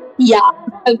 man. Yeah,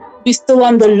 we're still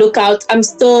on the lookout. I'm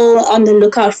still on the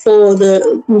lookout for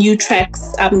the new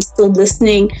tracks. I'm still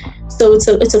listening. So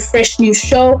it's a fresh new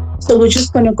show. So we're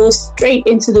just gonna go straight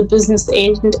into the business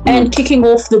end. And kicking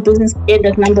off the business end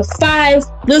at number 5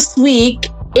 this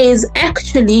week is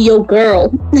actually your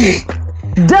girl.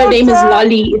 Her name is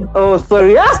Lolly. Oh,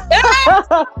 sorry.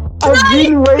 I've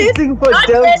been waiting for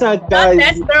Delta, guys. Not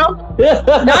that girl.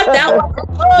 Not that one.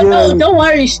 Oh, no, don't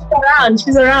worry.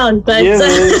 She's around. But her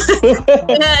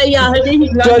name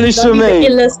is Lolly. Lolly the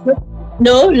illest.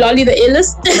 No, Lolly the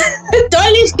illest.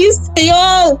 Dolly, she's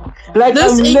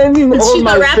I'm naming all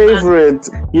my favorites.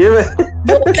 Yeah.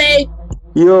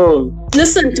 Yo.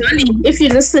 Listen, Dolly, if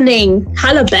you're listening,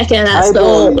 holla back at us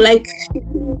though.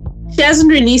 She hasn't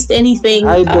released anything.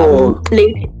 I know.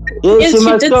 Lately. Yeah, yes,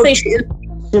 she did say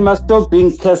she must stop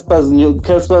being Casper's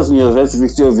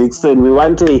University of Vixen. We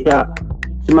want her here.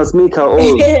 She must make her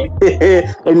own.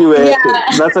 Anyway,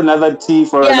 that's another tea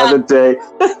for another day.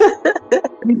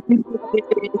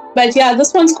 But yeah,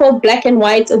 this one's called Black and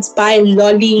White. It's by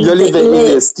Lolly. Lolly the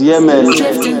illest. Yeah, man.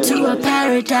 Drift into a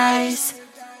paradise.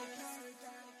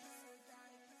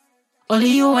 Only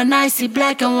you and I see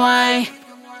black and white.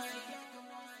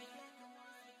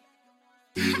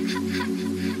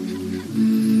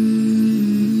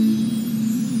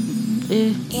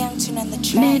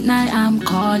 Midnight I'm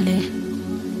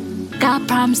calling. Got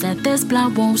problems that this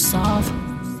blunt won't solve.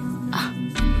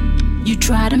 You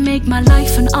try to make my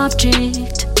life an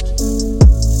object.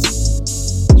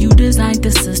 You designed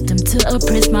the system to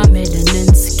oppress my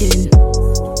melanin skin.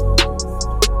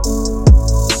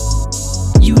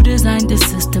 You designed the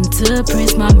system to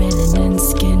oppress my melanin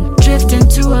skin. Drift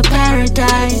into a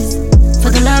paradise. For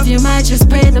the love you might just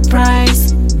pay the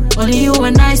price. Only you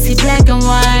and I see black and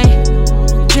white.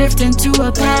 Drift into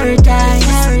a paradise.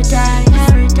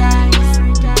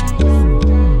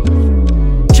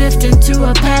 Drift into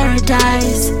a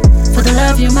paradise. For the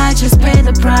love you might just pay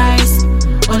the price.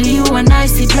 Only you and I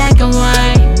see black and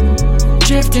white.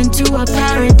 Drift into a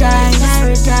paradise.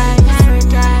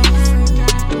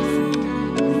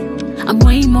 I'm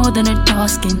way more than a dark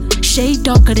skin. Shade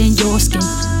darker than your skin.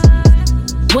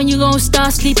 When you gon'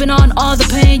 start sleeping on all the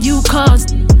pain you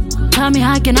caused? Tell me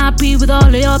how can I be with all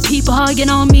of your people hugging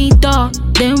on me, dog?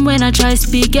 Then when I try to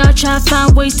speak, y'all try to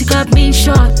find ways to cut me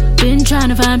short. Been trying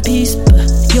to find peace,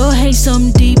 but your hate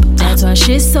something deep. That's why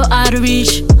shit's so out of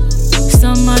reach.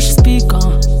 So much to speak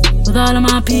on with all of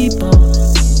my people.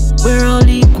 We're all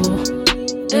equal.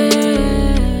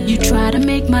 You try to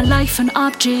make my life an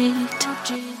object.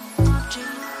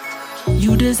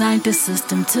 You designed the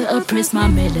system to oppress my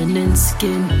melanin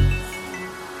skin.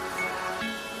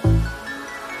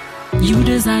 You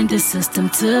designed the system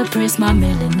to oppress my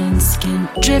melanin skin.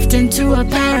 Drift into a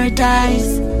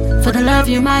paradise. For the love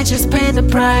you might just pay the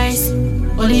price.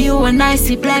 Only you and I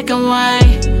see black and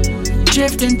white.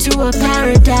 Drift into a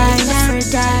paradise.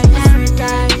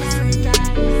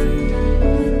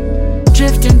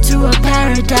 Drift into a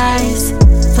paradise.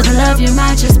 For the love you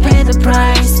might just pay the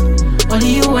price.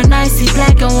 Only you and I see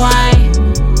black and white.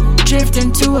 Drift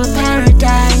into a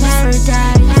paradise.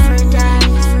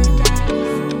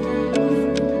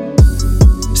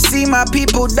 See my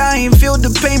people dying, feel the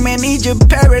pain, man, Egypt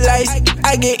paralyzed.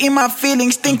 I get in my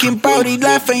feelings, thinking about it,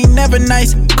 life ain't never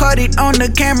nice. Caught it on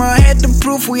the camera, had the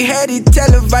proof, we had it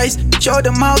televised. Show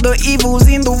them how the evils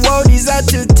in the world is out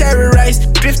to terrorize.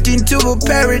 Drifting to a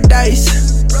paradise.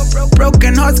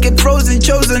 Broken hearts get frozen,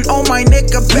 chosen on my neck,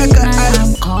 a pack of ice.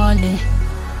 I'm calling.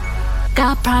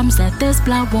 Got problems that this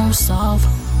blood won't solve.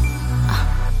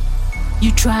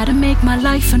 You try to make my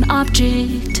life an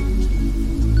object.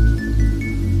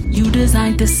 You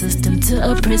designed the system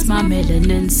to oppress my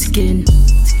melanin skin.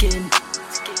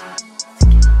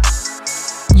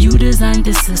 You designed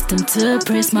the system to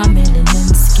oppress my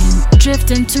melanin skin. Drift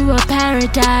into a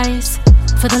paradise.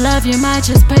 For the love you might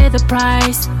just pay the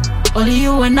price. Only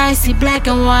you and I see black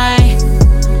and white.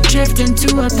 Drift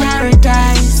into a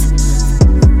paradise.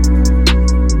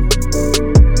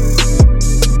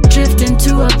 Drift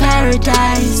into a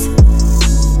paradise.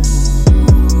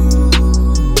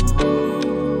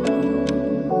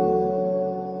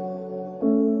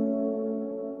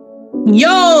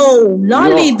 Yo,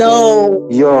 Lolly though.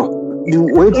 Yo, you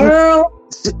wait. Girl.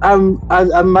 I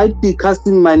might be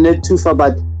casting my net too far,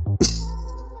 but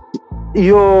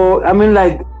yo, I mean,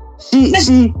 like she is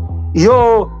the Eve.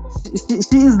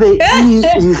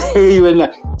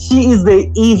 She is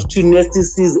the Eve to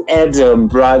Nestisi's Adam,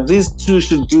 bruh. These two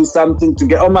should do something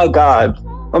together. Oh my god.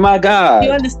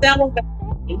 You understand what?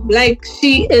 Like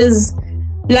she is,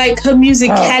 like her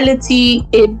musicality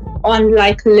is on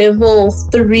like level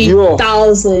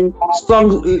 3,000.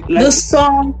 The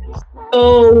song is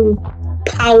so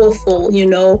powerful, you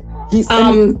know. You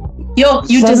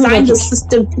designed the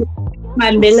system to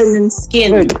my melanin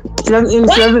skin. She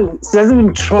doesn't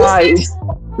even try.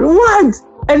 What?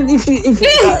 And if you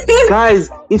guys,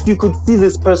 if you could see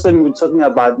this person we're talking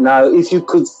about now, if you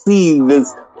could see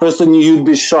this person, you'd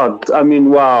be shocked. I mean,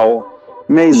 wow,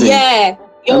 amazing. Yeah,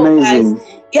 amazing.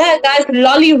 Guys,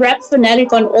 Lolly Rap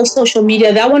Fanatic on all social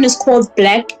media. That one is called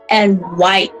Black and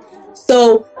White.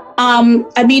 So, I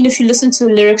mean, if you listen to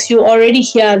the lyrics, you already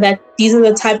hear that these are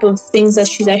the type of things that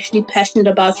she's actually passionate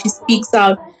about. She speaks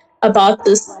out about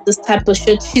this type of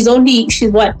shit. She's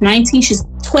what, 19? She's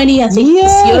 20, I think,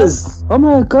 this year. Oh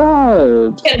my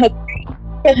god. Get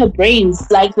her brains.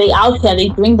 Like, they out here, they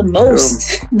doing the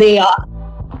most. They are.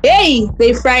 Hey,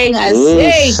 they frying us.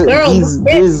 Yes, hey, girl.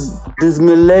 These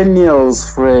millennials,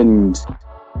 friend.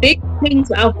 Big things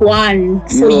are one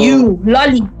for you,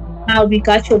 Lolly. Now we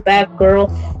got your back, girl.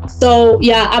 So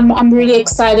yeah, I'm really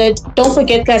excited. Don't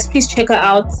forget, guys, please check her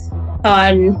out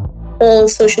on all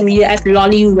social media at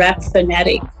Lolly Rap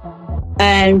Fanatic.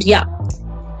 And yeah.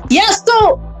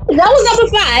 So that was number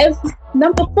 5.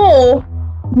 Number 4.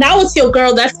 Now it's your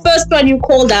girl. That first one you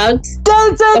called out.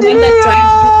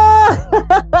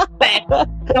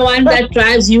 The one that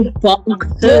drives you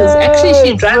bonkers. Actually,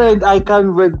 she drives. Friend, I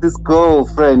can't wait. This girl,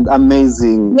 friend,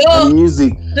 amazing. And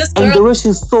music. And the way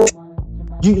she's so.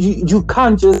 You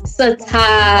can't just.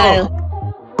 Versatile.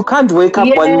 You can't wake up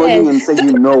one morning and say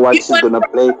you know what she's gonna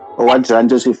play or what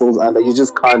genre she falls under. You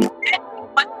just can't.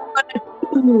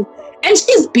 And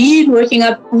she's been working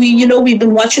up. We've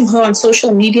been watching her on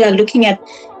social media, looking at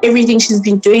everything she's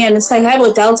been doing, and it's like, hi,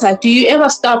 well, Delta, do you ever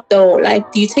stop though?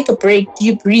 Like, do you take a break? Do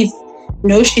you breathe?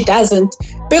 No, she doesn't.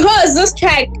 Because this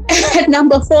track at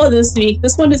number 4 this week,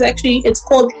 this one is actually, it's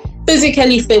called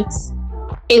Physically Fit.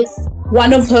 It's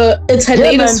one of her, it's her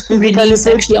latest release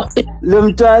actually.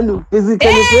 Physically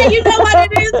Hey, you know what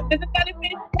it is? Physically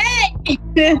Fit.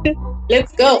 Hey!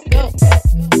 Let's go.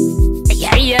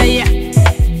 Yeah.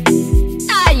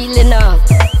 Island up.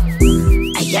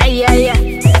 Yeah.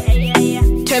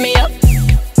 Turn me up.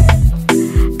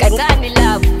 Kangani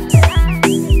love.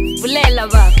 Bulela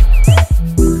ba.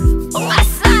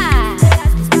 Ungasa.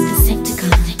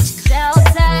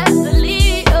 Delta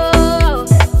Leo.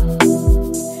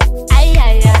 Ay.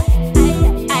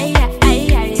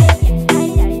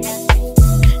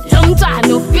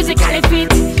 Lomtano physically fit.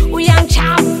 Uyang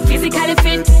charm physically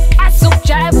fit. Asuk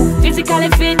jabu physically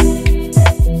fit.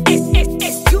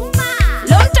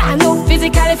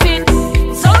 Physically fit,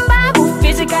 somebody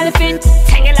physically fit.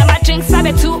 Tangela my drinks,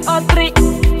 sabe 2 or 3.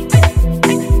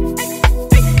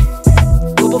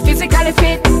 Go physically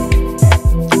fit,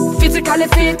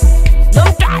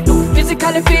 don't try to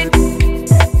physically fit.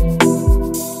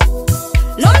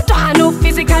 Don't try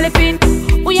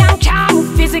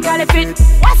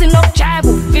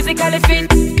physically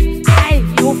fit. Aye,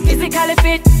 you physically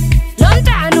fit.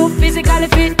 London, no physically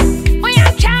fit. We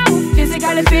young child,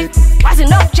 physically fit. Wasn't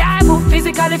no child who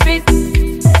physically fit.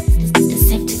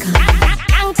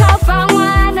 Uncle from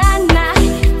one and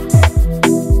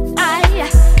aye,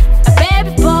 a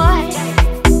baby boy,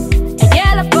 a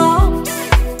yellow bone.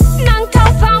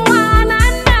 Uncle from one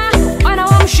and when I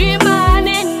want she man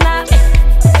in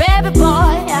baby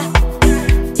boy,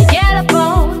 a yellow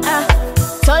bone.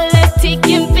 So let's take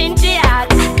him pinty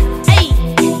out. Hey,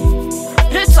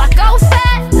 let's walk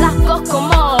outside like a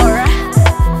Comora.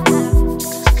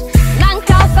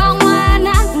 Uncle from one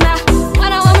and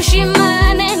when I want she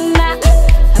man in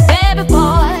baby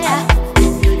boy, a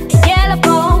yellow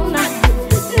bone.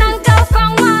 Uncle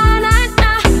from one and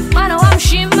when I want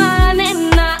she man in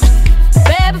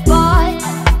baby boy,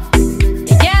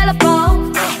 a yellow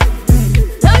bone.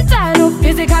 Long time no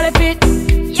physically fit.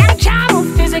 Young child who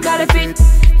physically fit.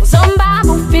 Zumba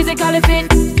who physically fit.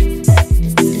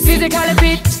 Physically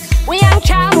fit. We young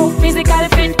child who physically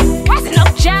fit. Wasn't no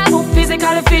child who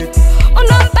physically fit. Oh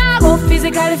no bag who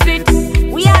physically fit.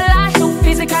 We are life who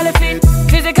physically fit.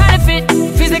 Physically fit.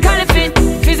 Physically fit.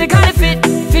 Physically fit.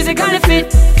 Physically fit.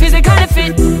 Physically fit.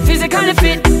 Physically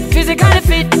fit. Physically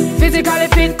fit. Physically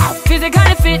fit.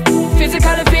 Physically fit.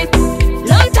 Physically fit.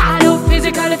 Long time who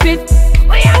physically fit.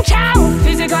 We young child who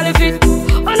physically fit.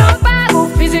 Oh no bag who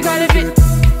physically fit.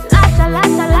 Lassa,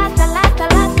 lassa, lassa, lassa,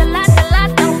 lassa, lassa,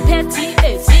 lassa, petty,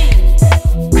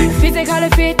 physically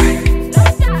fit.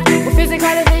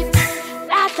 Physically fit.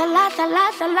 Lassa, lassa,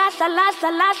 lassa, lassa, lassa,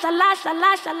 lassa, lassa,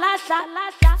 lassa, lassa,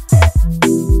 lassa.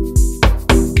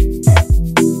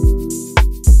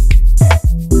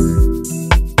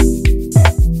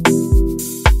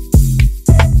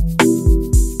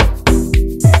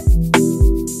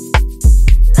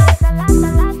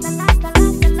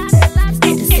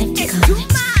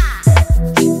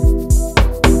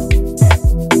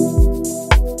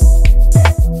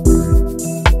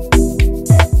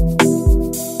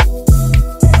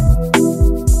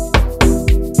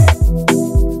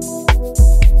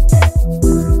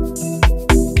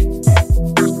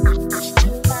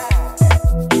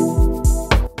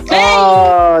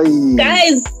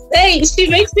 Guys, hey, she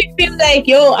makes me feel like,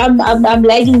 yo, I'm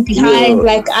lagging behind. Yo.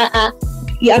 Like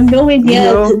I'm nowhere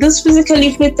near this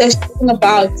physically fit that she's talking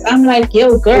about. I'm like,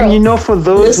 yo, girl. And for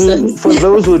those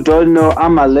who don't know,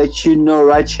 I'ma let you know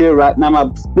right here, right now.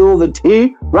 I'ma spill the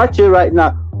tea right here, right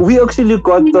now. We actually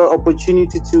got the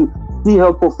opportunity to see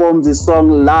her perform this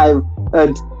song live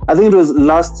at, I think it was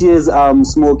last year's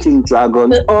Smoking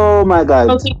Dragon. Oh my god.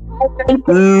 Okay.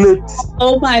 Lit.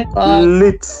 Oh my god.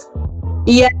 Lit.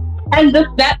 Yeah. And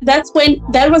that's when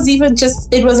that was even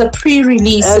just, it was a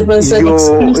pre-release. It was an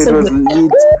exclusive. It was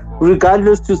lit.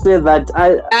 Regardless to say that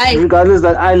regardless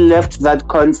that I left that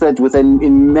concert with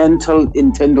an mental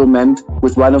entanglement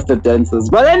with one of the dancers.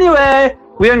 But anyway,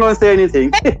 we ain't gonna say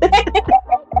anything.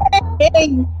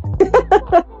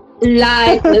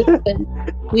 Like, listen,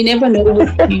 we never know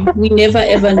with you. We never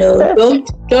ever know.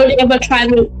 Don't ever try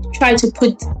to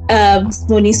put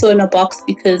Moniso in a box,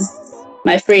 because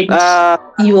my friend,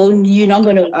 you're not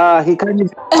gonna. He can't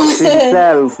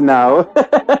himself now.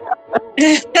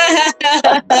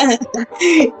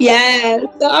 Yeah,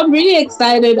 so I'm really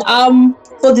excited.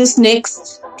 For this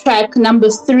next track, number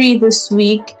 3 this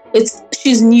week.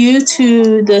 She's new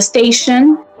to the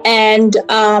station, and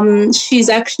she's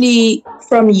actually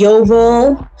from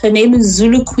Yeovil. Her name is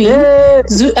Zulu Queen.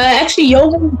 Actually,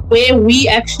 Yeovil is where we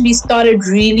actually started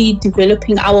really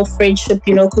developing our friendship,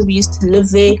 because we used to live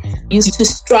there, used to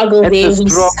struggle there, we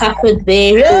suffered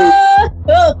there.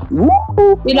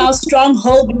 In our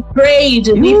stronghold, we prayed,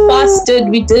 we fasted,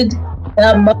 we did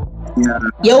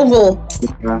Yeovil.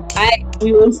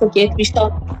 We won't forget, we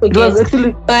shall forget.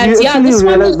 It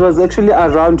was actually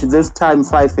around this time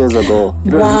 5 years ago.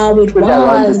 Wow, it was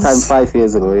around this time 5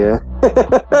 years ago, yeah.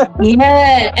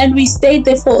 Yeah, and we stayed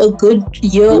there for a good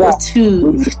year or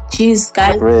two. Jeez,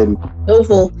 guys,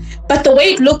 Yeovil. But the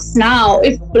way it looks now,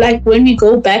 when we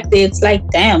go back there, it's like,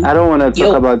 damn. I don't want to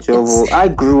talk about Yeovil.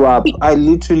 I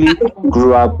literally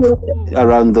grew up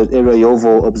around the area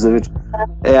Yeovil Observatory.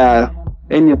 Yeah.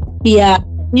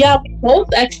 Yeah, we both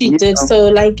actually did.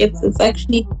 So it's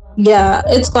actually,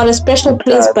 it's got a special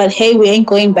place. But hey, we ain't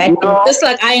going back. Just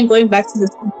like I ain't going back to this.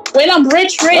 When I'm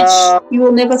rich, you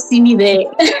will never see me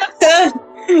there.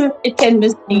 It can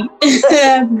miss me.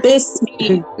 Miss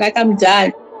me. Like, I'm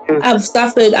done. I've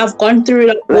suffered. I've gone through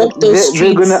it. I've walked those streets.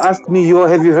 They're gonna ask me, yo,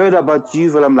 have you heard about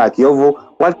Yeovil? I'm like, Yeovil,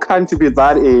 what country be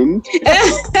that in?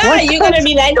 You're gonna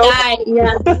be that guy.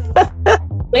 Yeah.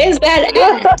 Where's that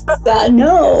at?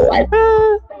 No.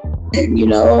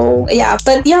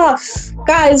 But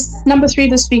Guys, number 3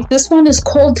 this week. This one is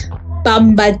called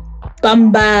Bamba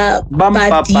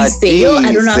Badise. Yo,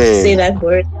 I don't know how to say that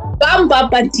word. Bamba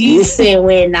Badise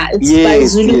wena. It's by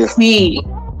Zulu Queen.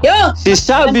 Yo, she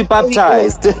shall be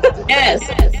baptized. Yes.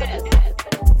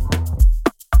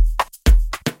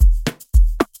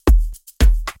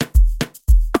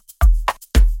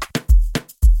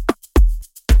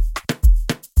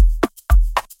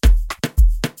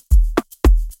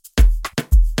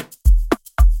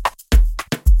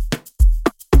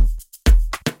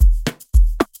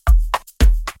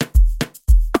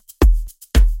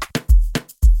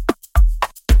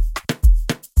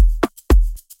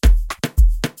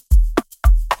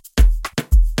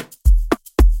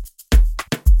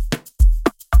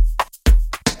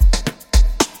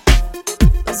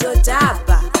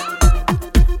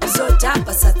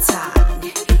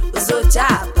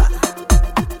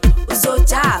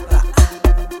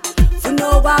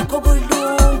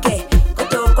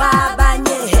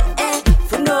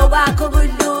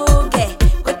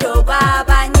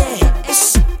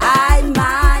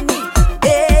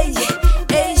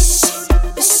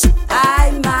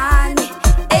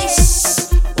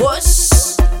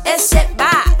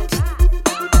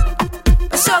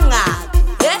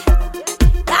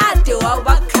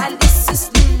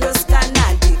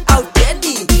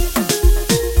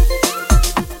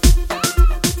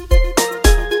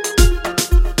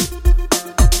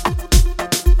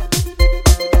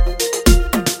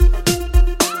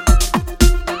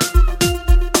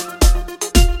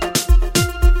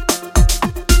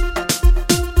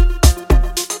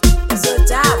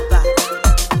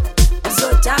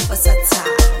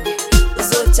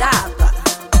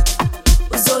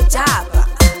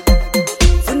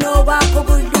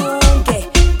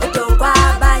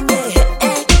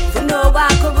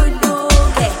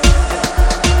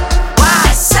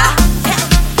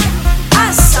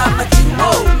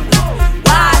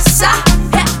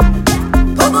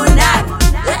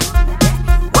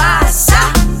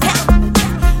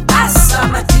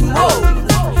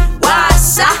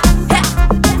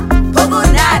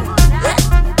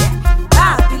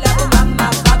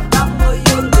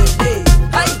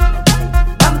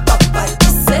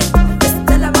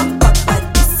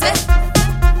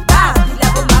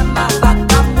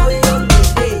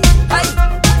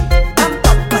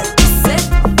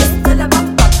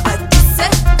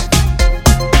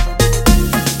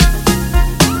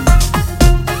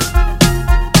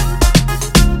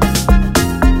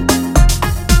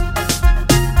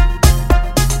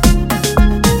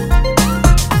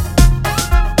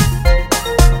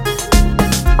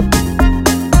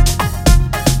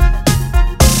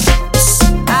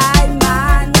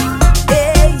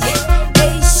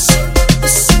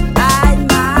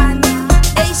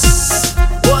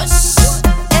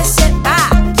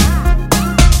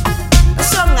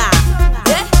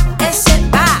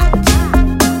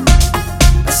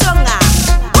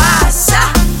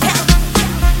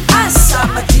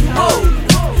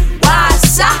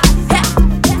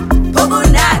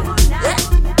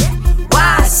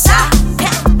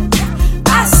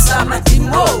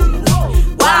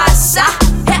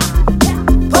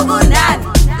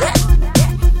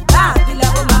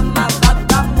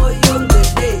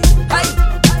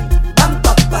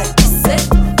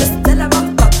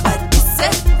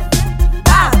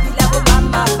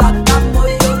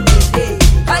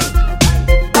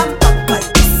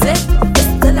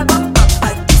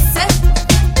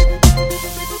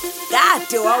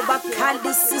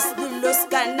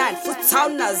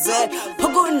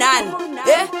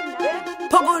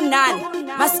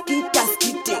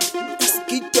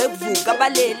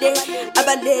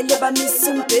 abalele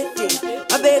bamisimbede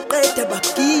abeqeda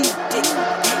bagide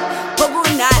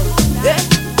pokunani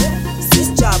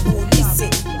sisijabulise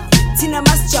thina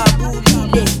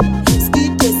masijabulile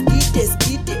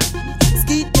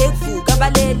skide vuka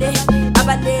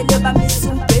abalele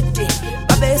bamisimbede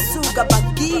babesuka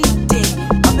bagide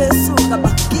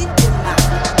na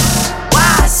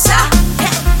wasa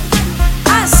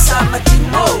asa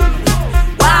matimo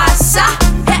wasa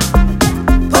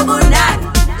pokunani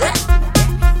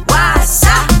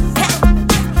wasa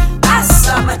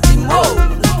asa matimo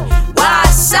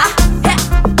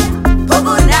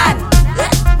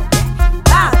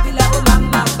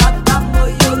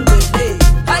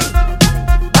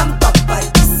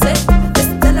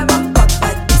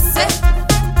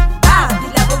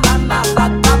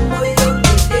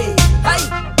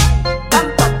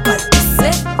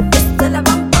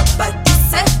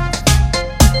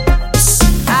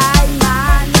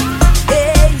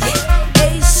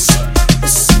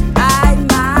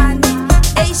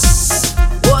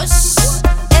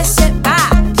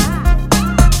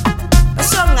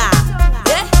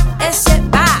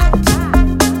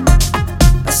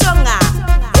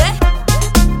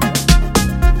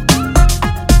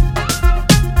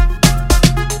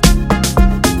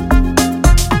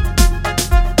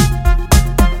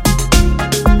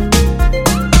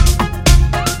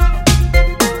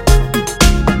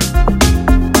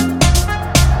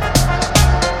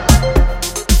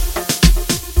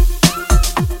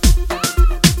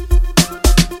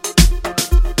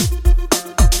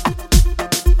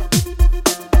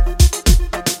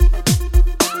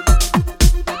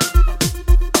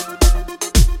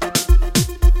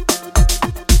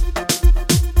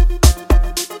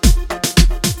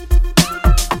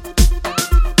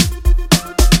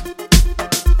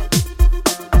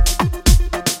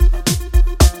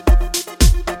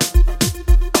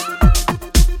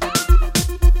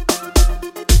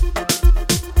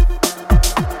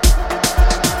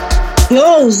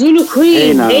Yo, Zulu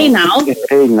Queen. Hey now.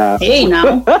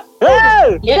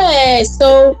 Yeah,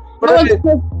 so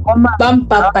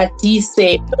Bamba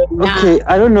Batise. Okay,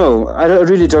 I don't know. I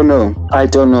really don't know. I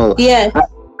don't know. Yeah.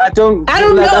 I don't know. I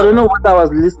don't know what I was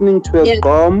listening to a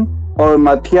gom or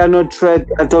my piano track.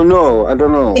 I don't know.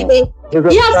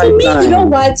 Yeah, for me, you know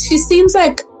what? She seems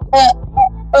like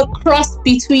a cross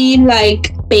between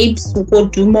like Babes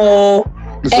Wodumo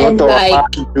and like I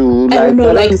don't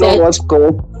know, like that. What's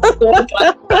called.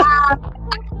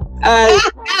 I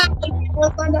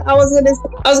was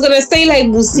gonna say like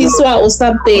Busiswa or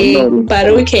something, but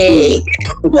okay.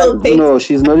 No,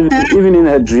 she's not even in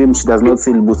her dreams. She does not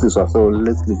feel Busiswa, so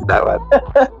let's leave that one.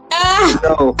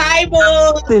 No. Hi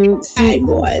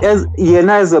boy. As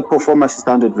Yena as a performer, she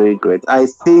sounded very great. I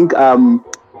think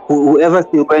whoever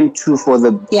she went to for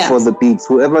the beats,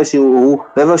 whoever she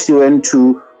went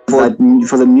to for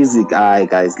the music,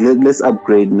 guys, let's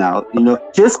upgrade now. You know,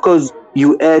 just because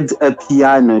you add a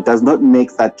piano, it does not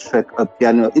make that track a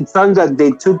piano. It sounds like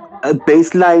they took a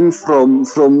bass line from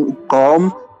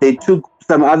GOM, they took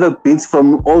some other beats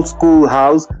from old school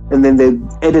house, and then they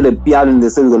added a piano and they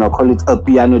said we're gonna call it a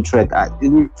piano track.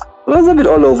 It was a bit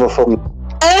all over for me.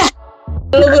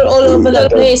 All over the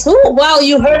place. Oh wow,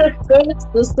 you heard it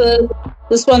first.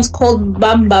 This one's called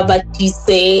Bamba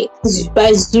Batise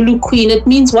by Zulu Queen. It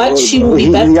means what? She will be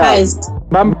baptized.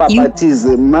 Bamba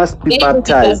Batise must be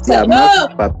baptized. Yeah, must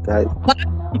be baptized. Must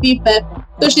be baptized.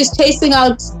 So she's chasing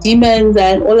out demons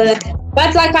and all of that.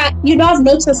 But like I've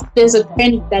noticed there's a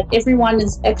trend that everyone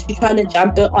is actually trying to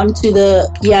jump onto the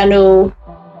piano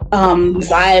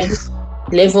vibe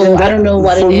level. I don't know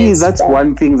what it is. For me, that's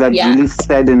one thing that really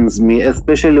saddens me,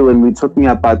 especially when we're talking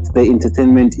about the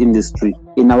entertainment industry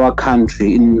in our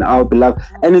country, in our beloved.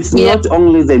 And it's not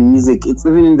only the music, it's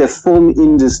even in the film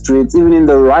industry, it's even in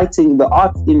the writing, the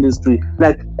art industry.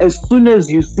 Like, as soon as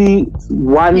you see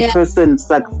one person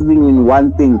succeeding in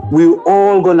one thing, we're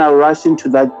all gonna rush into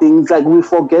that thing. It's like we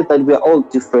forget that we're all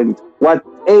different. What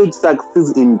A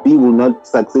succeeds in, B will not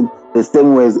succeed the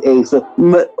same way as A. So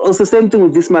also same thing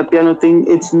with this piano thing.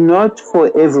 It's not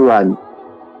for everyone.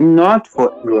 Not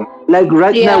for everyone. Like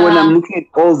right now when I'm looking at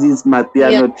all these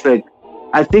piano tracks,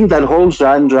 I think that whole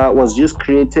genre was just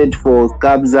created for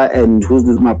Kabza and who's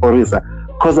this Maporisa.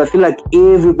 Because I feel like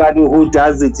everybody who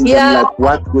does it is like,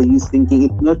 what were you thinking?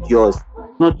 It's not yours.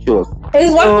 Not yours. Hey,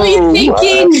 what were you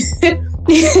thinking?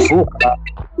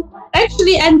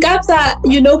 Actually, and Kabza,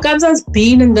 Kabza's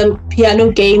been in the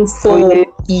piano game for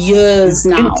years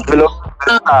now.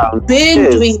 Been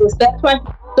doing this.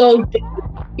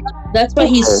 That's why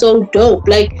he's so dope.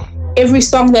 Like, every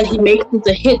song that he makes is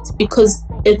a hit because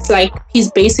it's like he's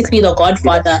basically the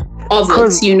godfather of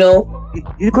it,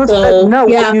 Because now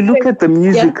when you look at the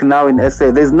music now in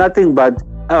SA, there's nothing but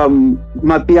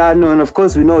piano, and of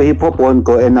course we know hip hop won't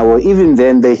go anywhere. Even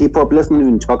then, the hip hop, let's not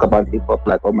even talk about hip hop.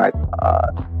 Like, oh my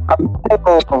god,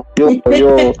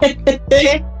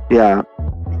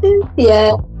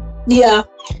 yeah.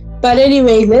 But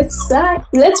anyway,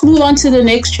 let's move on to the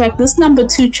next track. This number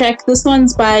 2 track. This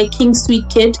one's by King Sweet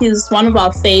Kid. He's one of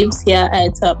our faves here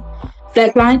at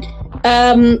Flatline.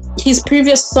 His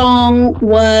previous song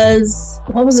was,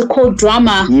 what was it called?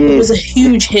 Drama. It was a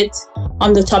huge hit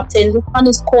on the top 10. This one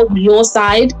is called Your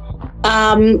Side.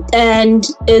 And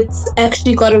it's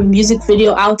actually got a music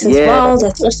video out as well.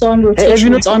 That's also on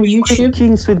rotation. It's on YouTube.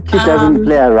 King Sweet Kid doesn't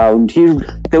play around.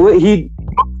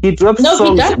 He drops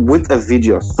songs with a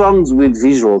video, songs with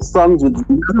visuals, songs with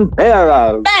doesn't play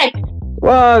around. Back.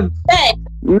 What? Back.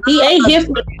 He ain't here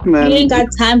for that. He ain't got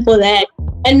time for that.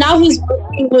 And now he's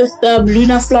working with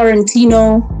Luna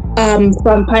Florentino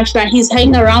from Punchline. He's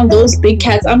hanging around those big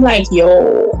cats. I'm like,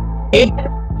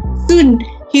 soon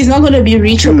he's not going to be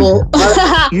reachable.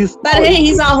 But hey,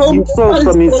 he's our home. You saw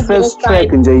from his first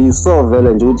track, and you saw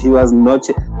Velanjut, he was not.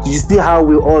 You see how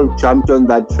we all jumped on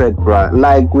that track, bruh?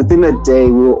 Like, within a day,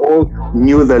 we all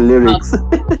knew the lyrics.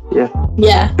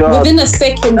 Yeah. Within a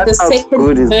second, the second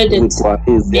heard it.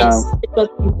 Yes.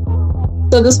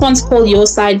 So this one's called Your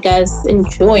Side, guys.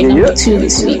 Enjoy. Number 2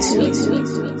 this week.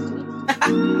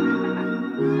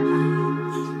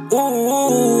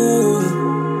 Ooh.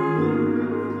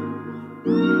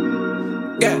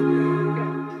 Yeah.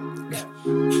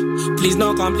 Please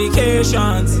no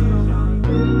complications.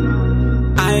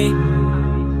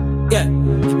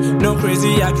 No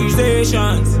crazy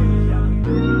accusations.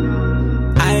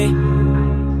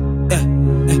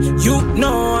 You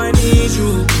know I need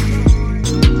you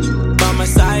by my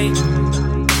side.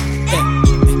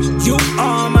 You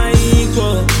are my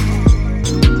equal,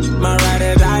 my ride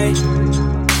or die.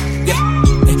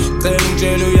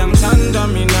 Tell you young Santa,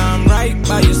 me now I'm right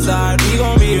by your side. We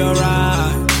gon' be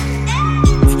alright.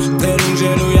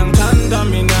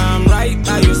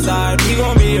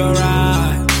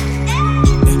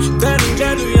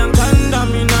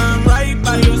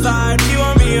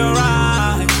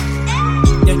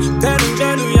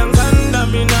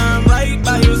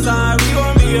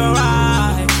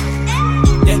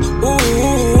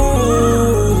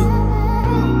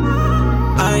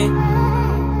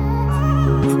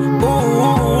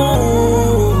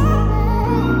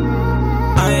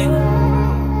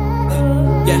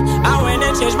 Yeah, I went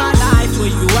and changed my life for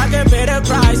you. I can pay the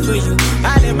price for you.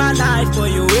 I live my life for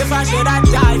you. If I should, I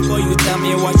die for you. Tell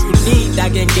me what you need, I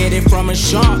can get it from a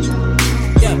shop.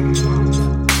 Yeah.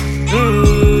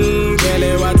 Tell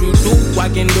it what you do, I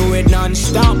can do it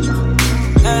non-stop.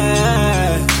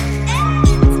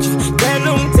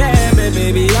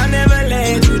 Baby, I'll never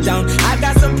let you down. I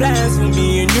got some plans for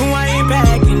me and you, I ain't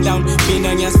backing down.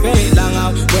 Pinang yang spade lang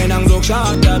out when I'm so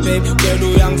short, babe. Get do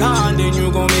young time, then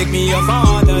you gon' make me your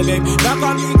father, babe. No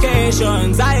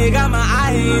complications, I got my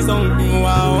eyes on you.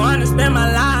 I wanna spend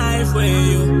my life with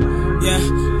you. Yeah,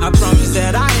 I promise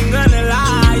that I ain't gonna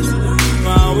lie to you.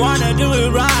 I wanna do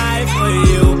it right for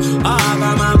you. I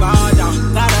got my guard down,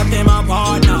 gotta pay my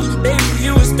part now. Baby,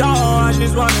 you a star, I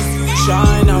just wanna see you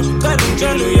shine now. Couldn't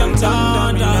tell you young time,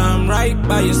 I'm right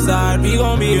by your side, we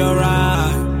gon' be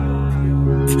alright.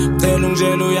 Telung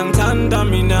jelu yang tanda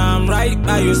mina, I'm right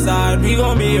by your side, we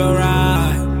gon' be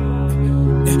alright.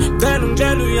 Telung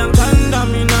jelu yang tanda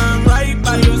mina, I'm right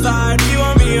by your side, we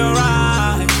gon' be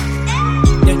alright.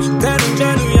 Telung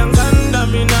jelu yang tanda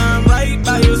mina, I'm right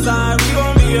by your side, we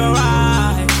gon' be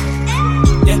alright.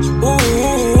 Yeah, ooh,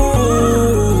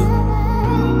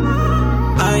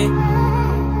 I.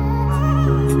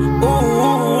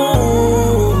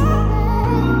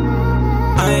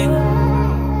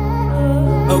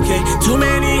 Okay, too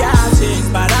many options,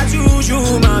 but I choose you,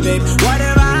 my babe.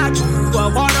 Whatever I do,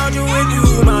 I wanna do with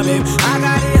you, my babe. I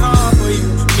got it hard for you.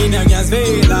 Mina can't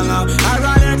stay long out. I'd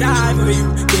rather die for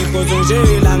you. Think go so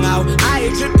long out.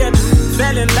 I tripped and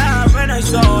fell in love when I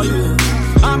saw you.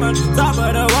 I'm on top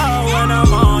of the world when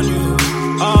I'm on you.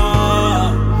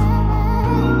 Oh,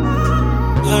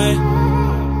 hey,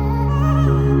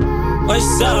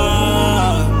 what's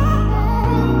up?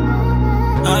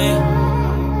 Hey.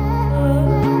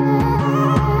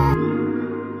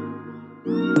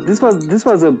 This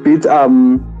was a bit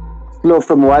slow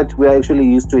from what we're actually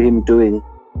used to him doing.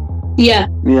 Yeah.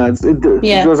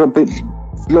 It was a bit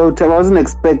slow. I wasn't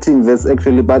expecting this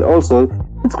actually, but also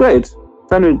it's great. It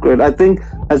sounded great. I think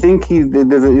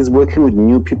he's working with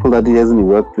new people that he hasn't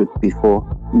worked with before.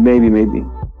 Maybe.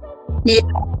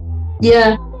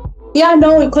 Yeah.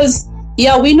 No, because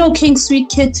we know King Sweet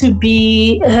Kid to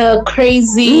be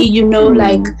crazy.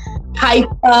 Like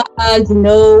hyper,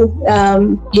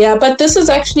 but this is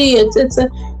actually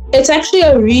it's actually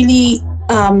a really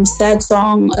sad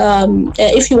song.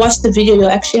 If you watch the video, you'll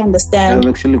actually understand. I'm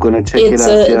actually gonna check it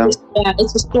out.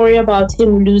 It's a story about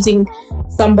him losing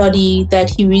somebody that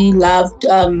he really loved,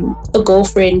 a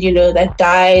girlfriend, that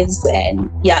dies, and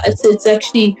it's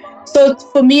actually, so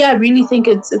for me, I really think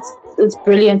it's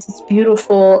brilliant, it's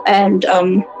beautiful, and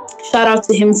shout out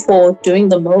to him for doing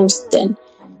the most, and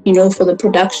for the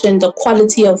production, the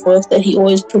quality of work that he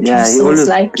always produces.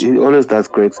 He always does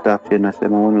great stuff, I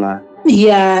won't lie.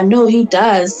 Yeah, no, he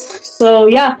does. So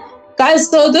guys,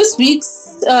 so this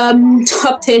week's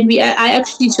top 10, I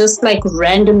actually just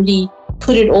randomly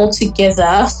put it all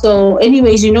together. So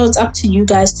anyways, it's up to you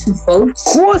guys to vote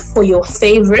for your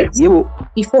favorites.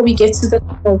 Before we get to the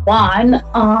number one,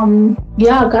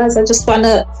 guys, I just want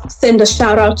to send a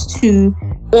shout out to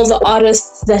all the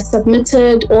artists that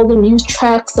submitted, all the news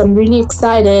tracks. I'm really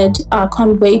excited. I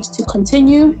can't wait to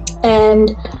continue.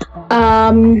 And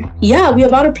we're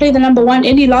about to play the number one.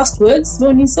 Any last words,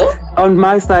 Vonisa? On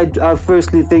my side,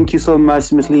 firstly, thank you so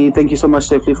much, Miss Lee. Thank you so much,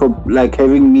 Stephanie, for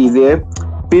having me there.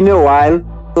 Been a while,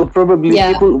 so probably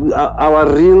people, our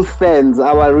real fans,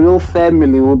 our real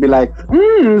family will be like,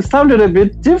 sounded a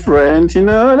bit different,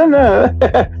 I don't know.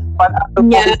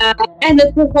 And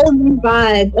it's a whole new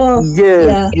vibe. Oh,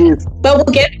 yes. But we'll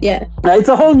get it's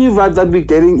a whole new vibe that we're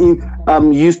getting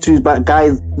used to. But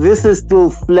guys, this is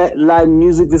still Flatline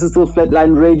music. This is still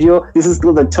Flatline radio. This is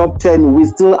still the top 10. We're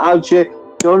still out here.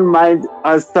 Don't mind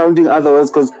us sounding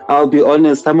otherwise, because I'll be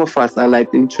honest, some of us are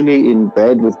literally in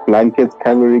bed with blankets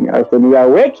covering us, and we are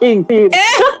working, Steve.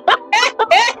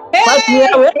 But we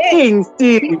are working,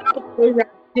 Steve.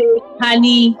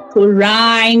 Honey,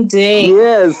 grinding.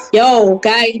 Yes. Yo,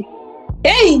 guys.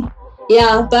 Hey.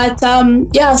 Yeah, but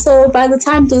so by the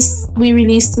time we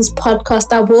release this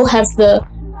podcast, I will have the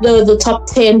top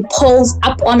 10 polls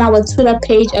up on our Twitter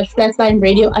page at Flatline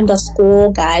Radio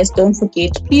 _ guys. Don't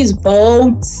forget, please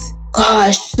vote.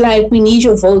 Gosh, we need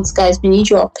your votes, guys. We need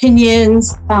your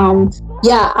opinions.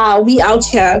 We out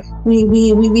here.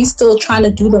 We still trying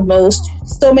to do the most.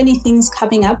 So many things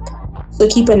coming up. So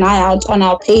keep an eye out on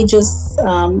our pages.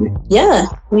 We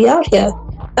out here.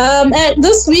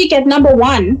 This week at number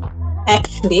one,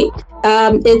 actually,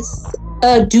 it's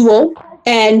a duo.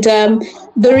 And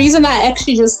the reason I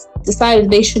actually just decided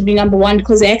they should be number one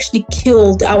because they actually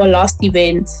killed our last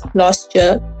event last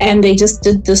year, and they just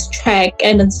did this track,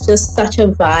 and it's just such a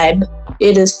vibe.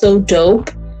 It is so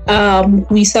dope.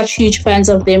 We're such huge fans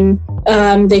of them.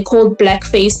 They're called Black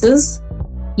Faces.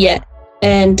 Yeah.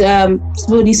 And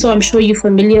so I'm sure you're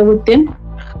familiar with them.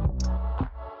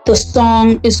 The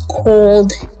song is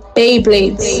called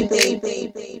Beyblades. Let's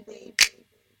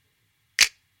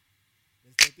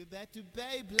take it back to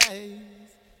Beyblades.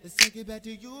 Let's take it back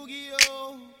to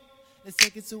Yu-Gi-Oh! Let's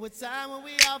take it to a time when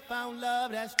we all found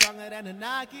love that's stronger than a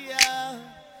Nokia.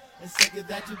 Let's take it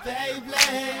back to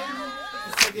Beyblade.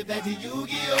 Let's take it back to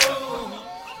Yu-Gi-Oh!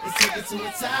 Let's take it to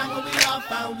a time when we all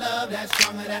found love that's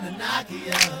stronger than a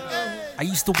Nokia. I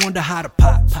used to wonder how to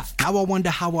pop. Now I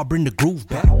wonder how I bring the groove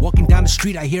back. Walking down the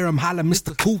street, I hear him holler,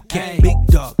 Mr. Cool Cat. Big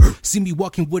dog, see me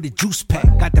walking with a juice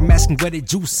pack. Got them asking where the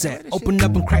juice at. Open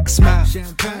up and crack a smile.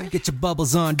 Get your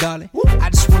bubbles on, darling. I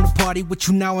just wanna party with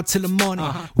you now until the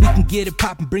morning. We can get it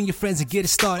poppin', bring your friends and get it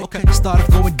started. Start off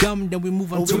going dumb, then we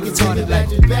move on to retarded. Take it back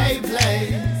to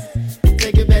Beyblades.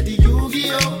 Take it back to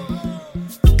Yu-Gi-Oh!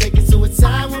 Take it to a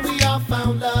time when we all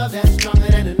found love that's stronger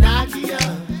than a Nokia.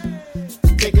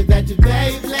 Take it back to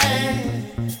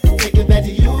Beyblade. Take it back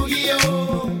to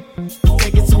Yu-Gi-Oh!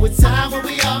 Take it to a time when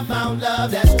we all found love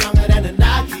that's stronger than a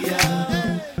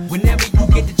Nokia. Whenever you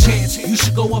get the chance, you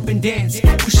should go up and dance.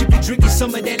 You should be drinking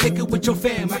some of that liquor with your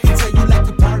fam. I can tell you like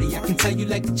to party, I can tell you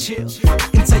like to chill. I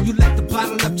can tell you like to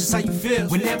bottle up just how you feel.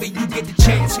 Whenever you get the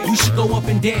chance, you should go up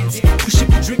and dance. You should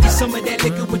be drinking some of that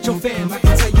liquor with your fam. I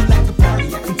can tell you like to party,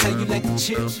 I can tell you like to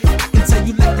chill. I can tell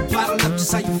you like to bottle up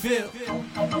just how you feel.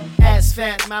 Ass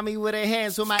fat, mommy with her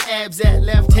hands where my abs at.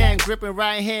 Left hand gripping,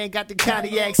 right hand got the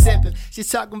cognac sipping. She's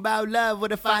talking about love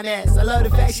with a fine ass. I love the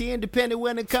fact she independent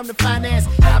when it come to finance.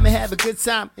 I'ma have a good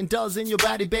time, indulge in your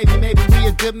body, baby. Maybe we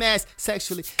a good match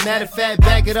sexually. Matter of fact,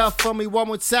 back it up for me one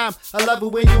more time. I love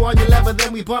it when you on your level,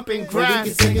 then we bump and grind.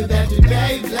 We can take it back to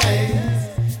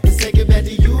Beyblades. Let's take it back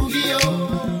to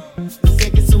Yu-Gi-Oh! Let's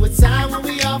take it to a time when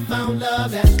we all found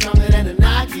love that's stronger than a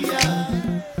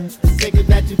Nokia. Let's take it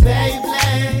back to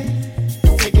Beyblade.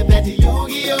 Take it back to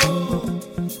Yu-Gi-Oh!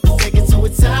 Take it to a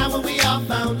time when we all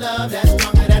found love that's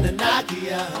stronger than a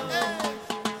Nokia.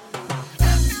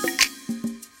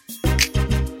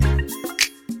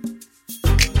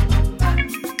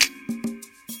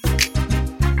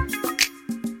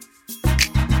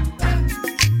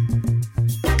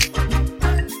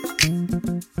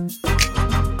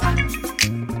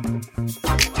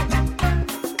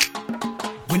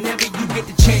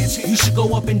 You should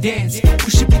go up and dance. You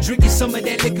should be drinking some of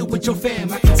that liquor with your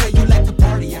fam. I can tell you like to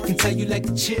party, I can tell you like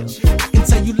to chill. I can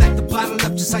tell you like to bottle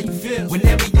up just how you feel.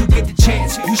 Whenever you get the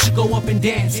chance, you should go up and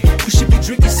dance. You should be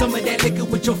drinking some of that liquor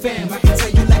with your fam. I can tell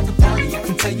you like to party, I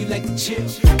can tell you like to chill.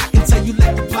 I can tell you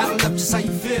like to bottle up just how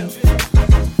you feel.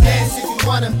 Dance if you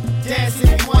wanna, dance if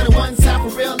you wanna. One time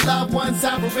for real love, one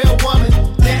time for real woman.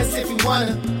 Dance if you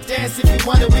wanna, dance if you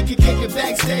wanna. We can kick it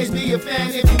backstage, be a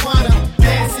fan if you wanna.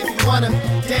 Dance if you wanna,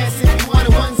 dance if you wanna.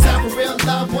 One time for real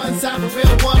love, one time for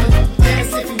real woman.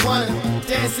 Dance if you wanna,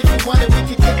 dance if you wanna. We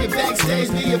can kick it backstage,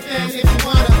 be a fan if you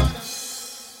wanna.